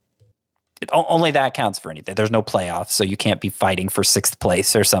 Only that counts for anything. There's no playoffs, so you can't be fighting for 6th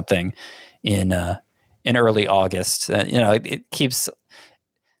place or something in early August. It keeps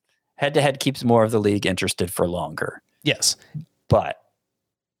head-to-head keeps more of the league interested for longer. Yes, but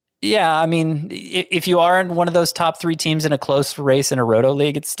yeah, I mean, if you are in one of those top 3 teams in a close race in a Roto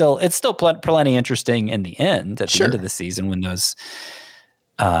league, it's still plenty interesting in the end. At the end of the season, when those,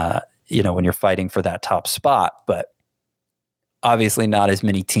 when you're fighting for that top spot, but. Obviously, not as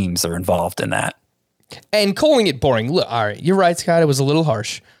many teams are involved in that. And calling it boring. Look, all right, you're right, Scott. It was a little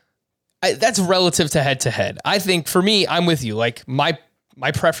harsh. That's relative to head-to-head. I think for me, I'm with you. Like my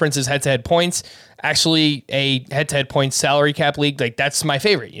preference is head-to-head points. Actually, a head-to-head points salary cap league, that's my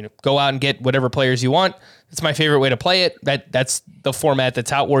favorite. Go out and get whatever players you want. It's my favorite way to play it. That's the format that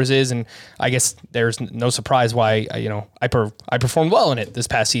Tout Wars is, and I guess there's no surprise why I performed well in it this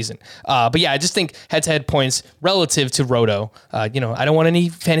past season. But yeah, I just think head-to-head points relative to Roto. I don't want any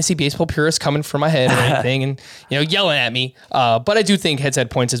fantasy baseball purists coming for my head or anything and yelling at me. But I do think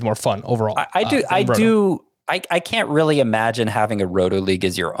head-to-head points is more fun overall. I can't really imagine having a Roto league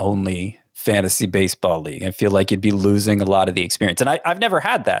as your only fantasy baseball league. I feel like you'd be losing a lot of the experience. And I've never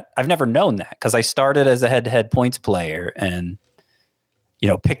had that. I've never known that because I started as a head-to-head points player and,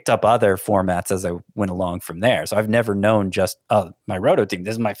 picked up other formats as I went along from there. So I've never known just, my Roto team,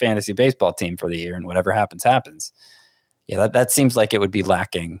 this is my fantasy baseball team for the year and whatever happens, happens. Yeah, that seems like it would be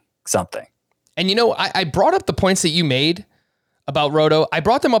lacking something. And, I brought up the points that you made about Roto. I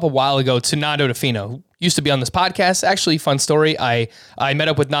brought them up a while ago to Nando DeFino, used to be on this podcast. Actually, fun story. I met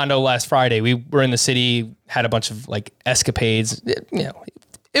up with Nando last Friday. We were in the city, had a bunch of like escapades.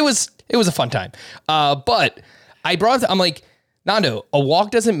 It was a fun time. But I'm like, Nando, a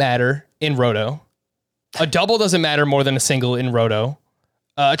walk doesn't matter in Roto. A double doesn't matter more than a single in Roto.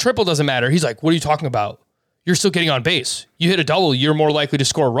 A triple doesn't matter. He's like, what are you talking about? You're still getting on base. You hit a double, you're more likely to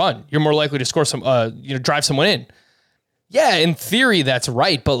score a run. You're more likely to score some, drive someone in. Yeah, in theory, that's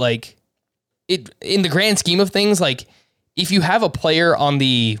right. But like, in the grand scheme of things, like if you have a player on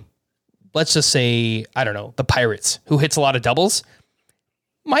the, let's just say, I don't know, the Pirates who hits a lot of doubles,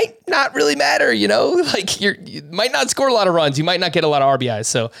 might not really matter, like you might not score a lot of runs. You might not get a lot of RBIs.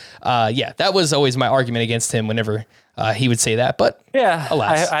 So that was always my argument against him whenever he would say that, but yeah,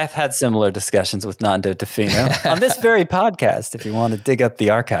 alas. I've had similar discussions with Nando Tefino on this very podcast, if you want to dig up the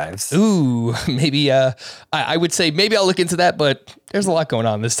archives. Ooh, maybe I would say maybe I'll look into that, but there's a lot going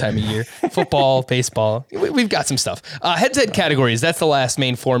on this time of year. Football, baseball, we've got some stuff. Head-to-head categories, that's the last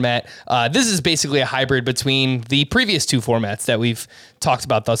main format. This is basically a hybrid between the previous two formats that we've talked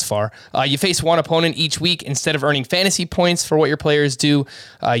about thus far. You face one opponent each week. Instead of earning fantasy points for what your players do,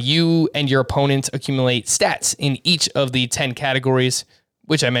 you and your opponent accumulate stats in each of the 10 categories,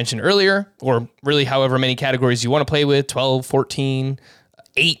 which I mentioned earlier, or really however many categories you want to play with, 12, 14,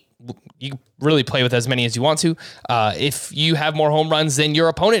 8. You really play with as many as you want to. If you have more home runs than your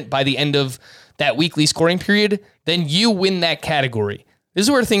opponent by the end of that weekly scoring period, then you win that category. This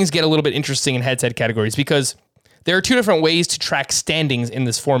is where things get a little bit interesting in head-to-head categories because there are two different ways to track standings in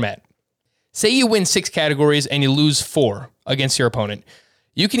this format. Say you win 6 categories and you lose 4 against your opponent.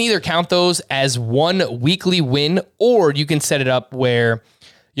 You can either count those as one weekly win, or you can set it up where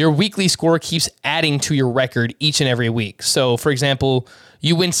your weekly score keeps adding to your record each and every week. So, for example,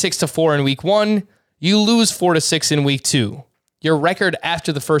 you win 6-4 in week 1, you lose 4-6 in week 2. Your record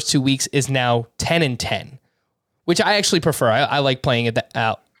after the first 2 weeks is now 10-10, which I actually prefer. I like playing it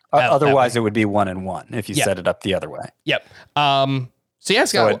out. Otherwise, it would be 1-1 if you set it up the other way. Yep. So yeah,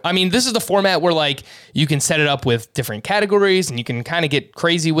 Scott, this is the format where like you can set it up with different categories and you can kind of get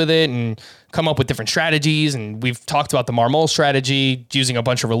crazy with it and come up with different strategies. And we've talked about the Marmol strategy, using a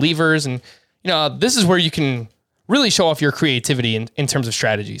bunch of relievers. And, this is where you can really show off your creativity in terms of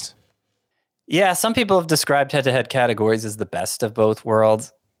strategies. Yeah, some people have described head-to-head categories as the best of both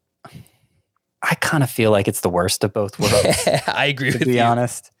worlds. I kind of feel like it's the worst of both worlds. I agree with you. To be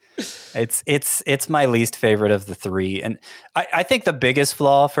honest. It's my least favorite of the 3. And I think the biggest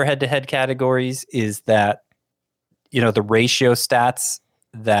flaw for head-to-head categories is that, the ratio stats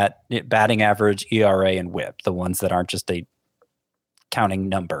that batting average, ERA, and WHIP, the ones that aren't just a counting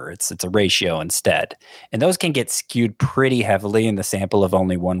number, it's a ratio instead. And those can get skewed pretty heavily in the sample of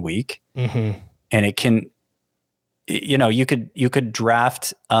only 1 week. Mm-hmm. And it can, you could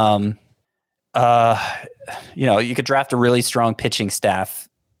draft, you could draft a really strong pitching staff.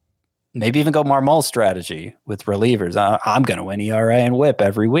 Maybe even go Marmol strategy with relievers. I'm going to win ERA and WHIP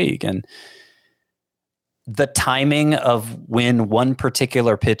every week. And the timing of when one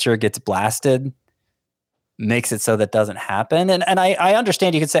particular pitcher gets blasted makes it so that doesn't happen. And I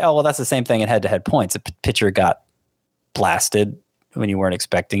understand you could say, oh, well, that's the same thing in head-to-head points. A pitcher got blasted when you weren't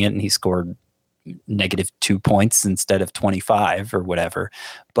expecting it and he scored -2 points instead of 25 or whatever.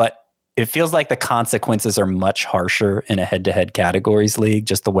 But it feels like the consequences are much harsher in a head-to-head categories league,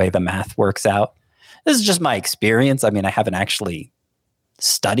 just the way the math works out. This is just my experience. I mean, I haven't actually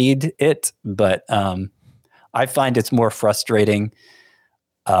studied it, but I find it's more frustrating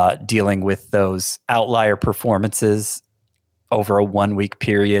dealing with those outlier performances over a 1 week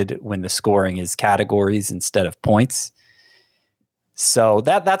period when the scoring is categories instead of points. So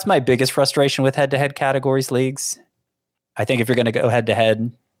that's my biggest frustration with head-to-head categories leagues. I think if you're going to go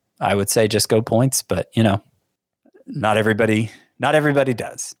head-to-head, I would say just go points, but not everybody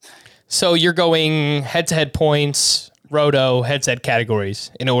does. So you're going head-to-head points, Roto, head-to-head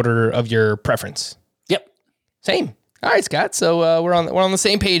categories in order of your preference. Yep. Same. All right, Scott. So we're on the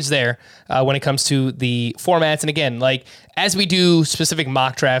same page there when it comes to the formats. And again, like as we do specific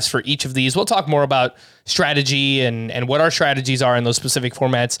mock drafts for each of these, we'll talk more about strategy and what our strategies are in those specific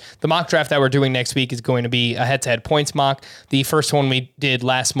formats. The mock draft that we're doing next week is going to be a head-to-head points mock. The first one we did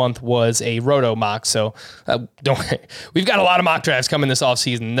last month was a Roto mock. So we've got a lot of mock drafts coming this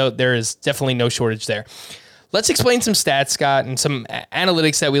offseason. No, there is definitely no shortage there. Let's explain some stats, Scott, and some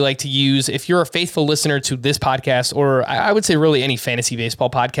analytics that we like to use. If you're a faithful listener to this podcast, or I would say really any fantasy baseball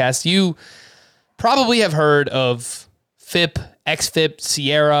podcast, you probably have heard of FIP, XFIP,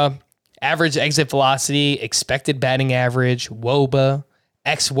 Sierra, average exit velocity, expected batting average, WOBA,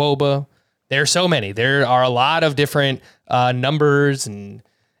 xWOBA. There are so many. There are a lot of different numbers and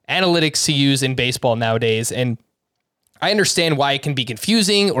analytics to use in baseball nowadays. And I understand why it can be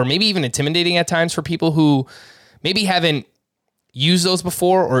confusing or maybe even intimidating at times for people who maybe haven't used those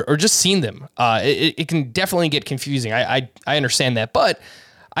before or just seen them. It can definitely get confusing. I understand that. But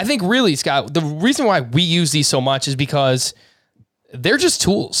I think really, Scott, the reason why we use these so much is because they're just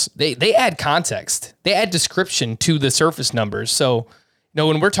tools. They add context. They add description to the surface numbers. So,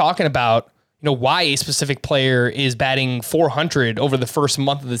 when we're talking about, why a specific player is batting .400 over the first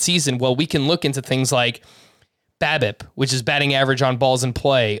month of the season, well, we can look into things like BABIP, which is batting average on balls in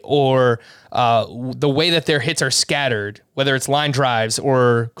play, or the way that their hits are scattered, whether it's line drives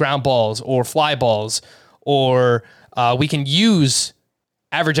or ground balls or fly balls, or we can use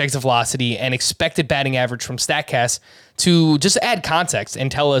average exit velocity and expected batting average from StatCast to just add context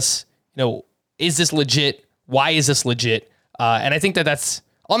and tell us, is this legit? Why is this legit? And I think that's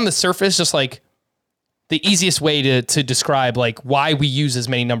on the surface, just like the easiest way to describe like why we use as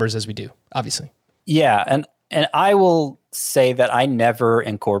many numbers as we do, obviously. Yeah. And I will say that I never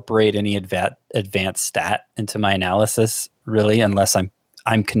incorporate any advanced stat into my analysis, really, unless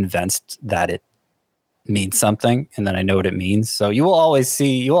I'm convinced that it means something and then I know what it means. So you will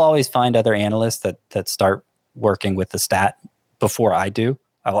always find other analysts that start working with the stat before I do.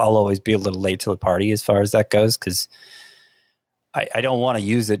 I'll always be a little late to the party as far as that goes, because I don't want to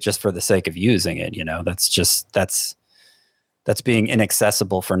use it just for the sake of using it. That's being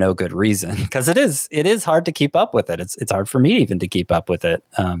inaccessible for no good reason, because it is hard to keep up with it. It's hard for me even to keep up with it.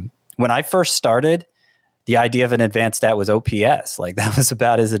 When I first started, the idea of an advanced stat was OPS. Like, that was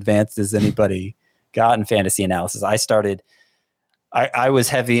about as advanced as anybody got in fantasy analysis. I was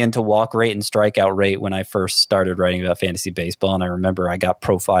heavy into walk rate and strikeout rate when I first started writing about fantasy baseball. And I remember I got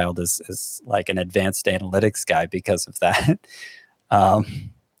profiled as like an advanced analytics guy because of that,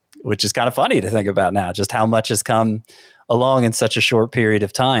 which is kind of funny to think about now, just how much has come along in such a short period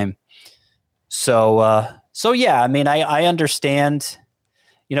of time. So yeah, I mean, I understand,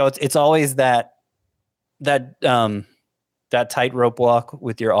 it's always that tightrope walk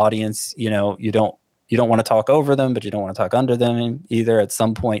with your audience. You don't want to talk over them, but you don't want to talk under them either. At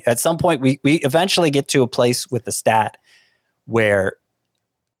some point, we eventually get to a place with the stat where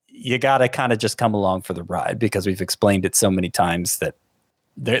you got to kind of just come along for the ride, because we've explained it so many times that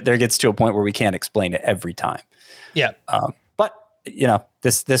there gets to a point where we can't explain it every time. Yeah. But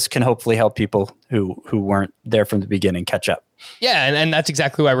this can hopefully help people who weren't there from the beginning catch up. Yeah. And that's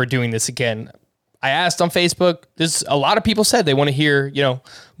exactly why we're doing this again. I asked on Facebook, there's a lot of people said they want to hear,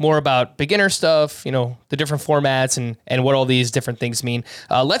 more about beginner stuff, the different formats and what all these different things mean.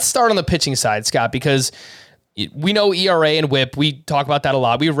 Let's start on the pitching side, Scott, because we know ERA and WHIP. We talk about that a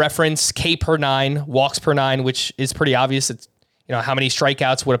lot. We reference K per 9, walks per 9, which is pretty obvious. It's, how many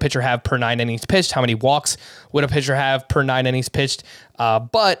strikeouts would a pitcher have per 9 innings pitched? How many walks would a pitcher have per 9 innings pitched?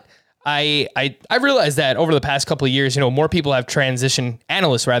 But I realized that over the past couple of years, more people have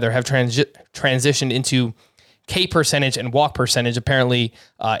analysts have transitioned into K percentage and walk percentage. Apparently,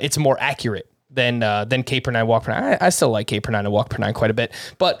 it's more accurate than K per 9, walk per 9. I still like K per 9 and walk per 9 quite a bit,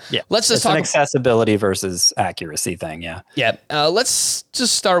 but yeah, let's just talk an accessibility versus accuracy thing. Yeah. Yeah. Let's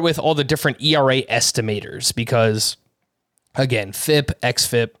just start with all the different ERA estimators, because again, FIP,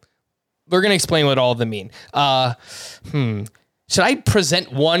 XFIP, we're going to explain what all of them mean. Should I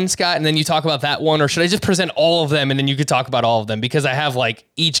present one, Scott, and then you talk about that one, or should I just present all of them and then you could talk about all of them? Because I have like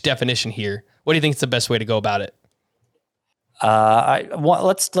each definition here. What do you think is the best way to go about it?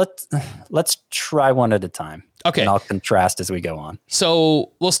 Let's try one at a time. Okay. And I'll contrast as we go on.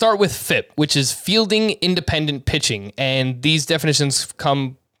 So we'll start with FIP, which is fielding independent pitching. And these definitions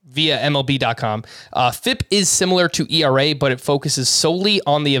come via MLB.com. FIP is similar to ERA, but it focuses solely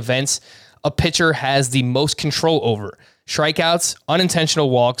on the events a pitcher has the most control over: strikeouts,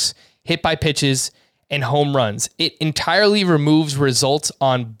 unintentional walks, hit by pitches, and home runs. It entirely removes results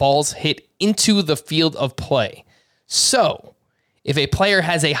on balls hit into the field of play. So, if a player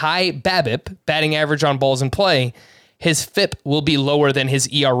has a high BABIP, batting average on balls in play, his FIP will be lower than his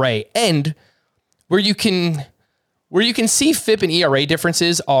ERA. And where you can see FIP and ERA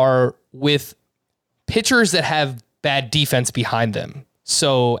differences are with pitchers that have bad defense behind them.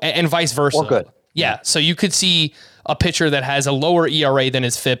 So, and vice versa. Or good. Yeah. So you could see a pitcher that has a lower ERA than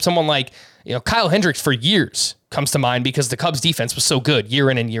his FIP. Someone like, Kyle Hendricks for years comes to mind because the Cubs defense was so good year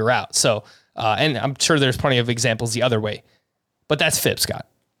in and year out. So, and I'm sure there's plenty of examples the other way, but that's FIP, Scott.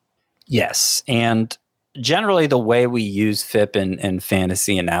 Yes. And generally the way we use FIP in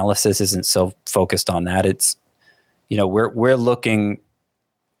fantasy analysis isn't so focused on that. It's, we're looking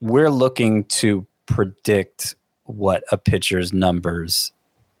to predict what a pitcher's numbers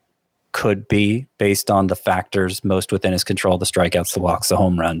could be based on the factors most within his control, the strikeouts, the walks, the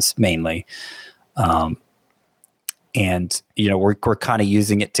home runs mainly. And, we're kind of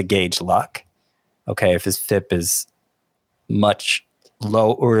using it to gauge luck. Okay, if his FIP is much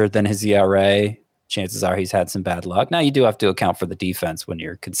lower than his ERA, chances are he's had some bad luck. Now, you do have to account for the defense when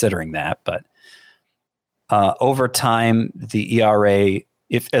you're considering that, but over time, the ERA,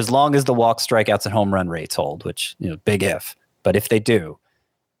 as long as the walks, strikeouts, and home run rates hold, which, big if, but if they do,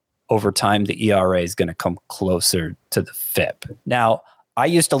 over time, the ERA is going to come closer to the FIP. Now, I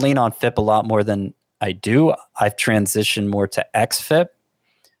used to lean on FIP a lot more than I do. I've transitioned more to XFIP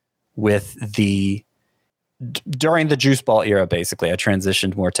during the juice ball era, basically. I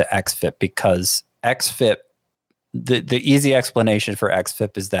transitioned more to XFIP because XFIP, the easy explanation for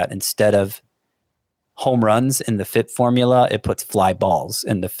XFIP is that instead of home runs in the FIP formula, it puts fly balls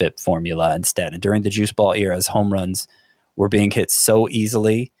in the FIP formula instead. And during the juice ball eras, home runs were being hit so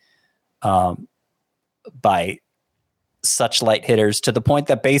easily by such light hitters to the point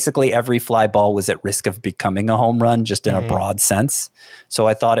that basically every fly ball was at risk of becoming a home run, just in a broad sense. So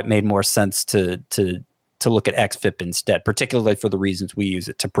I thought it made more sense to look at XFIP instead, particularly for the reasons we use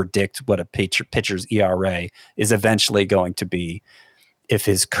it to predict what a pitcher's ERA is eventually going to be if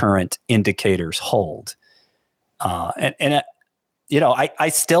his current indicators hold. I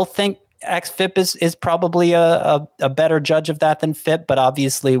still think XFIP is probably a better judge of that than FIP, but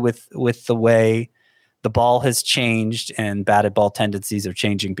obviously with the way the ball has changed and batted ball tendencies are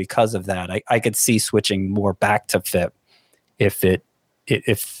changing because of that, I could see switching more back to FIP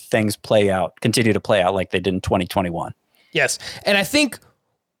if things continue to play out like they did in 2021. Yes. And I think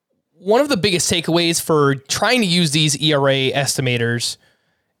one of the biggest takeaways for trying to use these ERA estimators,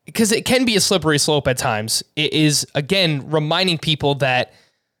 because it can be a slippery slope at times, it is, again, reminding people that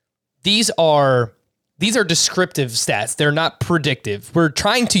these are descriptive stats. They're not predictive. We're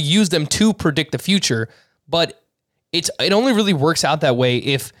trying to use them to predict the future, but it only really works out that way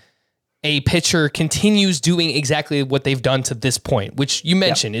if a pitcher continues doing exactly what they've done to this point, which you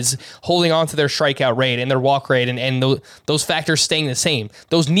mentioned is holding on to their strikeout rate and their walk rate and those factors staying the same.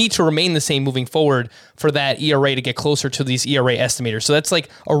 Those need to remain the same moving forward for that ERA to get closer to these ERA estimators. So that's like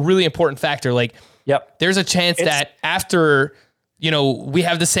a really important factor. Like, there's a chance that after, we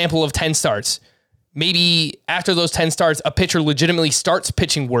have the sample of 10 starts, maybe after those 10 starts, a pitcher legitimately starts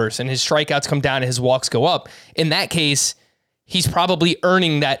pitching worse and his strikeouts come down and his walks go up. In that case, he's probably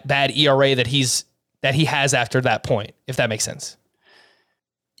earning that bad ERA that he has after that point, if that makes sense.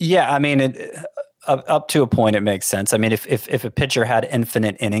 Yeah, I mean, up to a point, it makes sense. I mean, if a pitcher had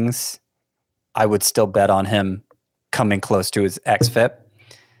infinite innings, I would still bet on him coming close to his XFIP.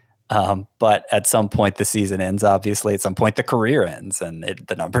 But at some point, the season ends, obviously. At some point, the career ends, and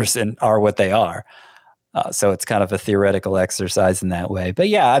the numbers are what they are. So it's kind of a theoretical exercise in that way. But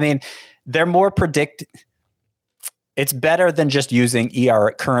yeah, I mean, they're more it's better than just using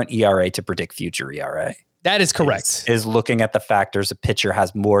current ERA to predict future ERA. That is correct. Is looking at the factors a pitcher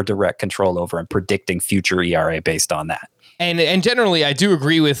has more direct control over and predicting future ERA based on that. And generally, I do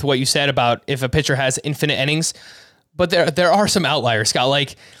agree with what you said about if a pitcher has infinite innings, but there are some outliers, Scott.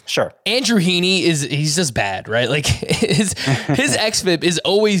 Like, sure, Andrew Heaney he's just bad, right? Like his xFIP is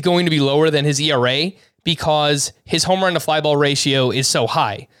always going to be lower than his ERA because his home run to fly ball ratio is so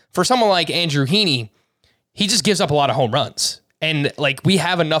high. For someone like Andrew Heaney, he just gives up a lot of home runs. And like we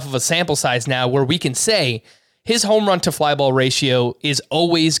have enough of a sample size now where we can say his home run to fly ball ratio is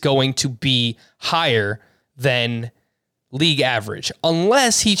always going to be higher than league average,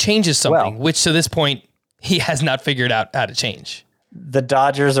 unless he changes something, which to this point he has not figured out how to change. The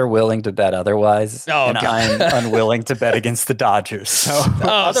Dodgers are willing to bet otherwise, and God. I'm unwilling to bet against the Dodgers. So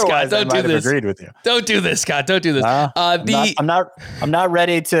otherwise, Scott, I might have agreed with you. Don't do this, Scott. Don't do this. I'm not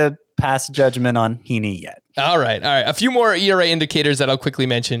ready to pass judgment on Heaney yet. All right. A few more ERA indicators that I'll quickly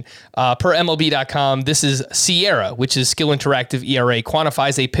mention. Per MLB.com, this is SIERA, which is Skill Interactive ERA,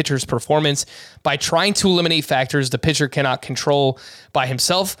 quantifies a pitcher's performance by trying to eliminate factors the pitcher cannot control by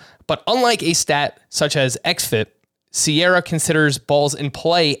himself. But unlike a stat such as XFIP, SIERA considers balls in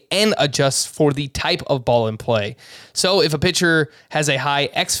play and adjusts for the type of ball in play. So if a pitcher has a high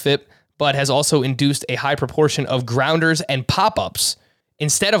XFIP, but has also induced a high proportion of grounders and pop-ups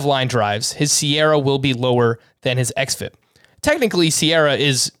instead of line drives, his SIERA will be lower than his XFIP. Technically, SIERA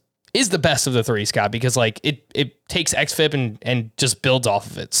is the best of the three, Scott, because like it takes XFIP and just builds off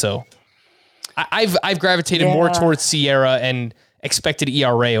of it. So I've gravitated more towards SIERA and expected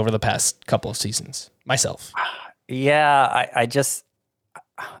ERA over the past couple of seasons myself. Yeah,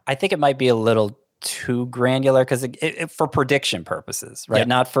 I think it might be a little too granular because for prediction purposes, right? Yep.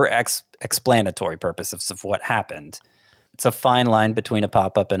 Not for explanatory purposes of what happened. it's a fine line between a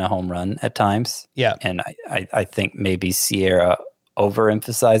pop-up and a home run at times. Yeah. And I think maybe Sierra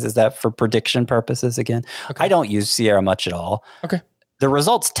overemphasizes that for prediction purposes again. Okay. I don't use Sierra much at all. Okay. The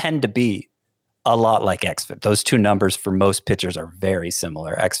results tend to be a lot like XFIP. Those two numbers for most pitchers are very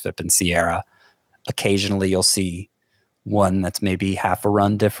similar, XFIP and Sierra. Occasionally you'll see one that's maybe half a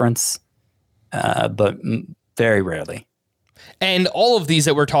run difference, but very rarely. And all of these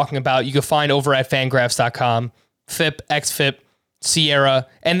that we're talking about, you can find over at Fangraphs.com, FIP, XFIP, Sierra,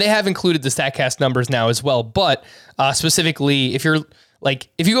 and they have included the StatCast numbers now as well. But specifically, if you go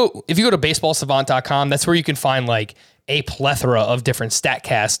to BaseballSavant.com, that's where you can find like a plethora of different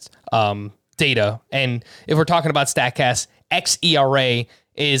StatCast data. And if we're talking about StatCast, xERA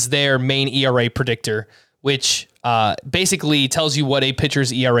is their main ERA predictor, which basically tells you what a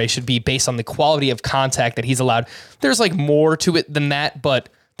pitcher's ERA should be based on the quality of contact that he's allowed. There's like more to it than that, but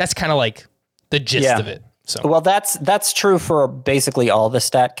that's kind of like the gist of it. So well, that's true for basically all the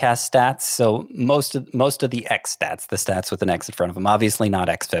StatCast stats. So most of the X stats, the stats with an X in front of them, obviously not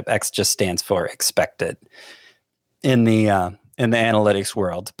XFIP. X just stands for expected in the analytics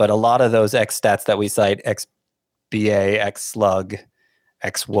world. But a lot of those X stats that we cite, XBA, XSlug,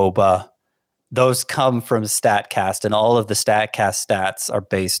 XWOBA, those come from StatCast, and all of the StatCast stats are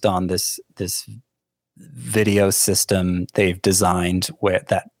based on this video system they've designed where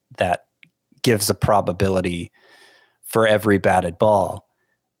that gives a probability for every batted ball.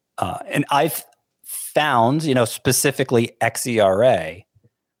 And I've found, specifically xERA,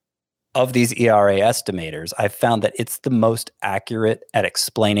 of these ERA estimators, I've found that it's the most accurate at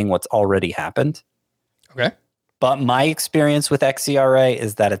explaining what's already happened. Okay. But my experience with xERA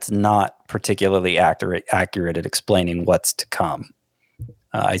is that it's not particularly accurate at explaining what's to come.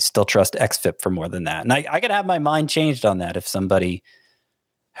 I still trust XFIP for more than that. And I could have my mind changed on that if somebody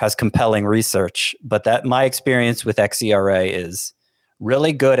has compelling research. But that my experience with xERA is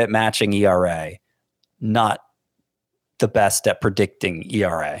really good at matching ERA, not the best at predicting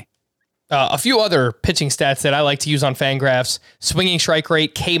ERA. A few other pitching stats that I like to use on Fangraphs: swinging strike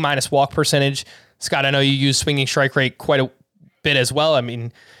rate, K minus walk percentage. Scott, I know you use swinging strike rate quite a bit as well. I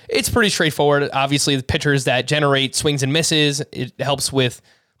mean, it's pretty straightforward. Obviously, the pitchers that generate swings and misses, it helps with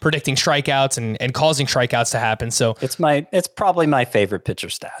predicting strikeouts and causing strikeouts to happen. So it's probably my favorite pitcher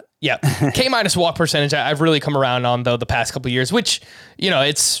stat. Yeah. K minus walk percentage, I've really come around on though the past couple of years, which,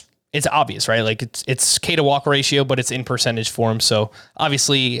 it's obvious, right? Like it's K to walk ratio, but it's in percentage form. So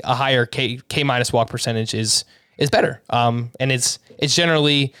obviously a higher K minus walk percentage is better. And it's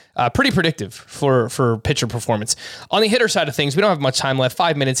generally pretty predictive for pitcher performance. On the hitter side of things, we don't have much time left,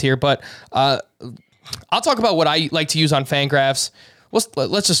 5 minutes here, but I'll talk about what I like to use on Fangraphs.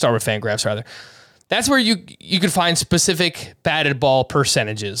 Let's just start with Fangraphs rather. That's where you could find specific batted ball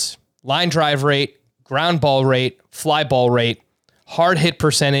percentages: line drive rate, ground ball rate, fly ball rate, hard hit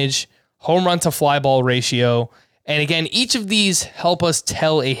percentage, home run to fly ball ratio. And again, each of these help us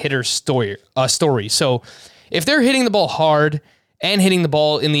tell a hitter's story. So if they're hitting the ball hard and hitting the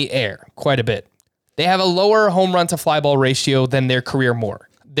ball in the air quite a bit, they have a lower home run to fly ball ratio than their career mark.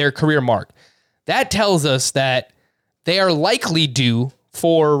 That tells us that they are likely due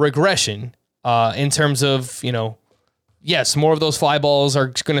for regression in terms of, yes, more of those fly balls are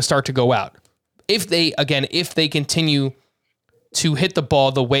going to start to go out. If they continue to hit the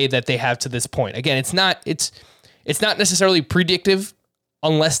ball the way that they have to this point. Again, it's not necessarily predictive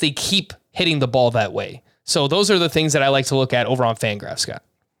unless they keep hitting the ball that way. So those are the things that I like to look at over on Fangraphs, Scott.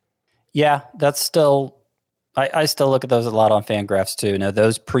 Yeah, that's still, I still look at those a lot on Fangraphs too. Now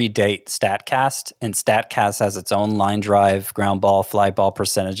those predate StatCast, and StatCast has its own line drive, ground ball, fly ball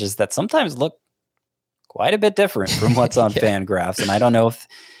percentages that sometimes look quite a bit different from what's on Fangraphs. And I don't know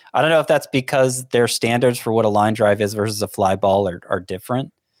if that's because their standards for what a line drive is versus a fly ball are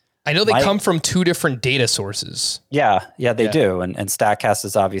different. I know they come from two different data sources. Yeah, they do. And StatCast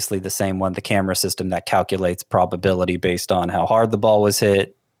is obviously the same one, the camera system that calculates probability based on how hard the ball was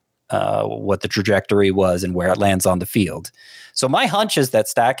hit, what the trajectory was, and where it lands on the field. So my hunch is that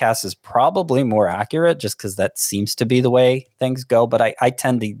StatCast is probably more accurate just because that seems to be the way things go. But I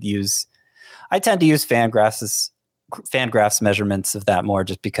tend to use Fangraphs measurements of that more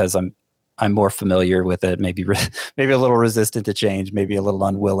just because I'm more familiar with it, maybe a little resistant to change, maybe a little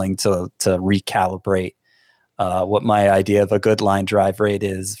unwilling to recalibrate what my idea of a good line drive rate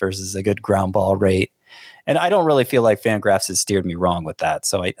is versus a good ground ball rate. And I don't really feel like Fangraphs has steered me wrong with that.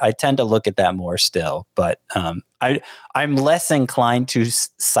 So I tend to look at that more still. But I'm less inclined to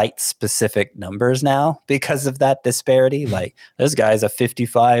cite specific numbers now because of that disparity. Like this guy's a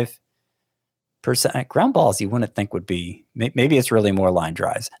 55% ground balls. You wouldn't think would be, maybe it's really more line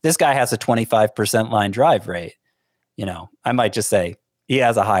drives. This guy has a 25% line drive rate. I might just say he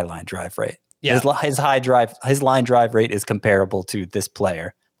has a high line drive rate. Yeah. His line drive rate is comparable to this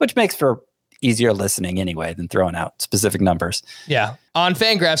player, which makes for easier listening anyway than throwing out specific numbers. Yeah. On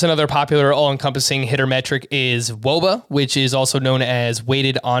Fangraphs, another popular all-encompassing hitter metric is WOBA, which is also known as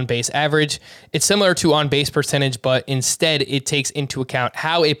weighted on-base average. It's similar to on-base percentage, but instead it takes into account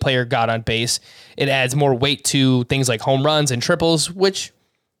how a player got on base. It adds more weight to things like home runs and triples, which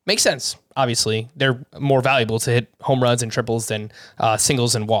makes sense. Obviously, they're more valuable to hit home runs and triples than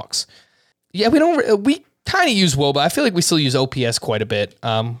singles and walks. Yeah, we kind of use WOBA. I feel like we still use OPS quite a bit.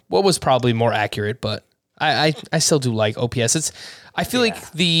 WOBA's probably more accurate, but I still do like OPS. I feel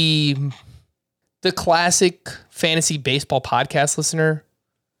like the classic fantasy baseball podcast listener,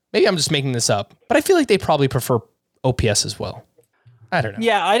 maybe I'm just making this up, but I feel like they probably prefer OPS as well. I don't know.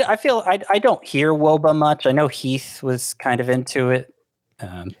 Yeah, I feel I don't hear WOBA much. I know Heath was kind of into it.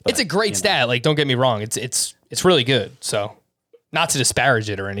 It's a great stat. Like, don't get me wrong. It's really good. So not to disparage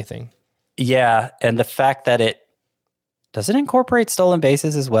it or anything. Yeah. And the fact that does it incorporate stolen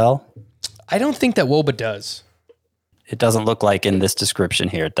bases as well? I don't think that WOBA does. It doesn't look like in this description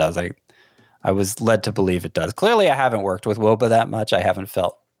here it does. I was led to believe it does. Clearly I haven't worked with WOBA that much. I haven't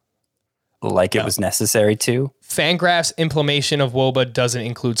felt like it was necessary to. Fangraphs implementation of WOBA doesn't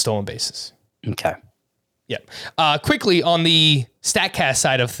include stolen bases. Okay. Yeah. Quickly on the StatCast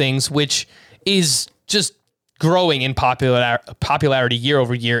side of things, which is just growing in popularity year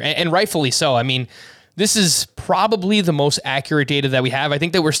over year, and rightfully so. I mean, this is probably the most accurate data that we have. I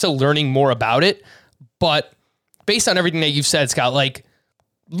think that we're still learning more about it, but based on everything that you've said, Scott, like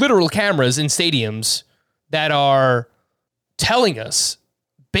literal cameras in stadiums that are telling us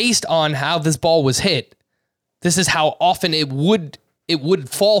based on how this ball was hit, this is how often it would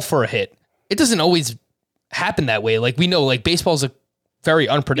fall for a hit. It doesn't always happen that way. Like we know, like baseball's a very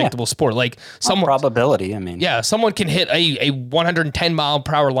unpredictable sport. Like someone probability. I mean, someone can hit a 110 mile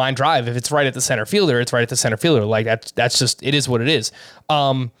per hour line drive. If it's right at the center fielder, it's right at the center fielder. Like that's just, it is what it is.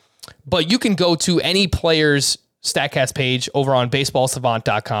 But you can go to any player's StatCast page over on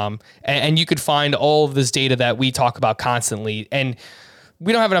baseballsavant.com and you could find all of this data that we talk about constantly. And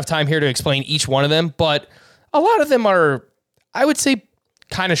we don't have enough time here to explain each one of them, but a lot of them are, I would say,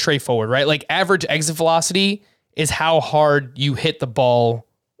 kind of straightforward, right? Like average exit velocity is how hard you hit the ball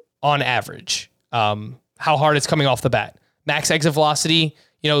on average, how hard it's coming off the bat. Max exit velocity,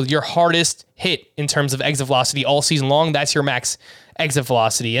 your hardest hit in terms of exit velocity all season long, that's your max exit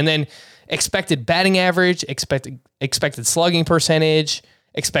velocity. And then expected batting average, expected slugging percentage,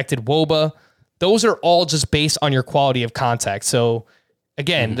 expected WOBA, those are all just based on your quality of contact. So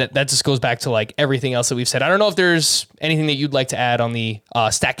again, that just goes back to like everything else that we've said. I don't know if there's anything that you'd like to add on the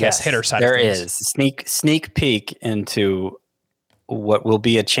StatCast hitter side of things. There is. Sneak peek into what will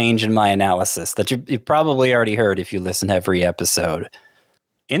be a change in my analysis that you've probably already heard if you listen to every episode.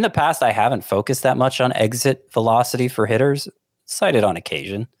 In the past, I haven't focused that much on exit velocity for hitters, cited on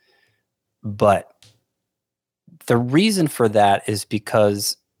occasion. But the reason for that is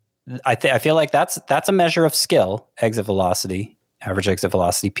because I feel like that's a measure of skill, exit velocity, average exit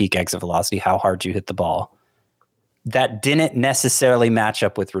velocity, peak exit velocity, how hard you hit the ball. That didn't necessarily match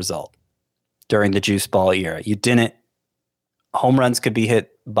up with result during the juice ball era. Home runs could be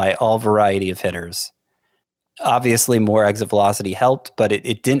hit by all variety of hitters. Obviously more exit velocity helped, but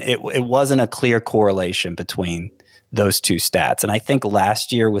it wasn't a clear correlation between those two stats. And I think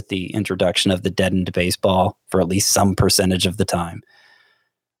last year with the introduction of the deadened baseball for at least some percentage of the time,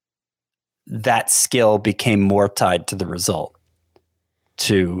 that skill became more tied to the result,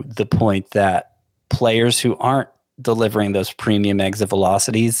 to the point that players who aren't delivering those premium exit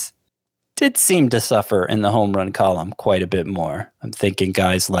velocities did seem to suffer in the home run column quite a bit more. I'm thinking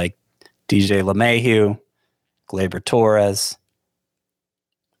guys like DJ LeMahieu, Gleyber Torres.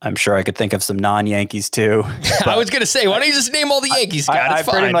 I'm sure I could think of some non-Yankees too. I was going to say, why don't you just name all the Yankees, Scott? I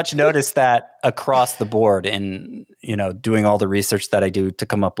pretty much noticed that across the board in, doing all the research that I do to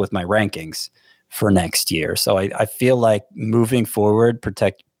come up with my rankings for next year. So I feel like moving forward,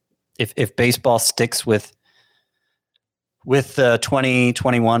 if baseball sticks with the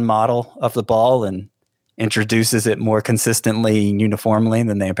 2021 model of the ball and introduces it more consistently and uniformly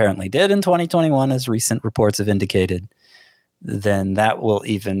than they apparently did in 2021, as recent reports have indicated, then that will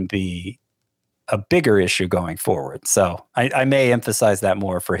even be a bigger issue going forward. So I may emphasize that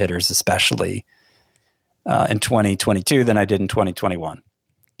more for hitters, especially in 2022 than I did in 2021.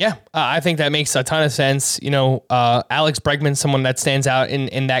 Yeah, I think that makes a ton of sense. Alex Bregman, someone that stands out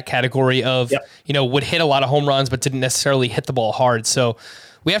in that category of, would hit a lot of home runs, but didn't necessarily hit the ball hard. So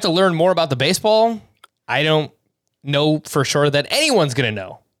we have to learn more about the baseball. I don't know for sure that anyone's going to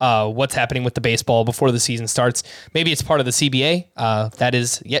know what's happening with the baseball before the season starts. Maybe it's part of the CBA. That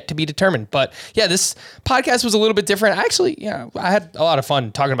is yet to be determined. But yeah, this podcast was a little bit different. Actually, I had a lot of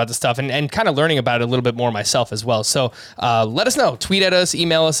fun talking about this stuff and kind of learning about it a little bit more myself as well. So let us know. Tweet at us,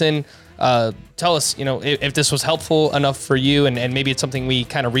 email us in. Tell us, if this was helpful enough for you, and maybe it's something we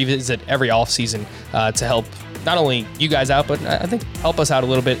kind of revisit every offseason to help not only you guys out, but I think help us out a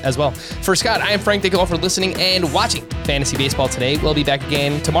little bit as well. For Scott, I am Frank. Thank you all for listening and watching Fantasy Baseball today. We'll be back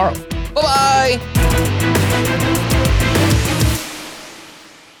again tomorrow. Bye-bye.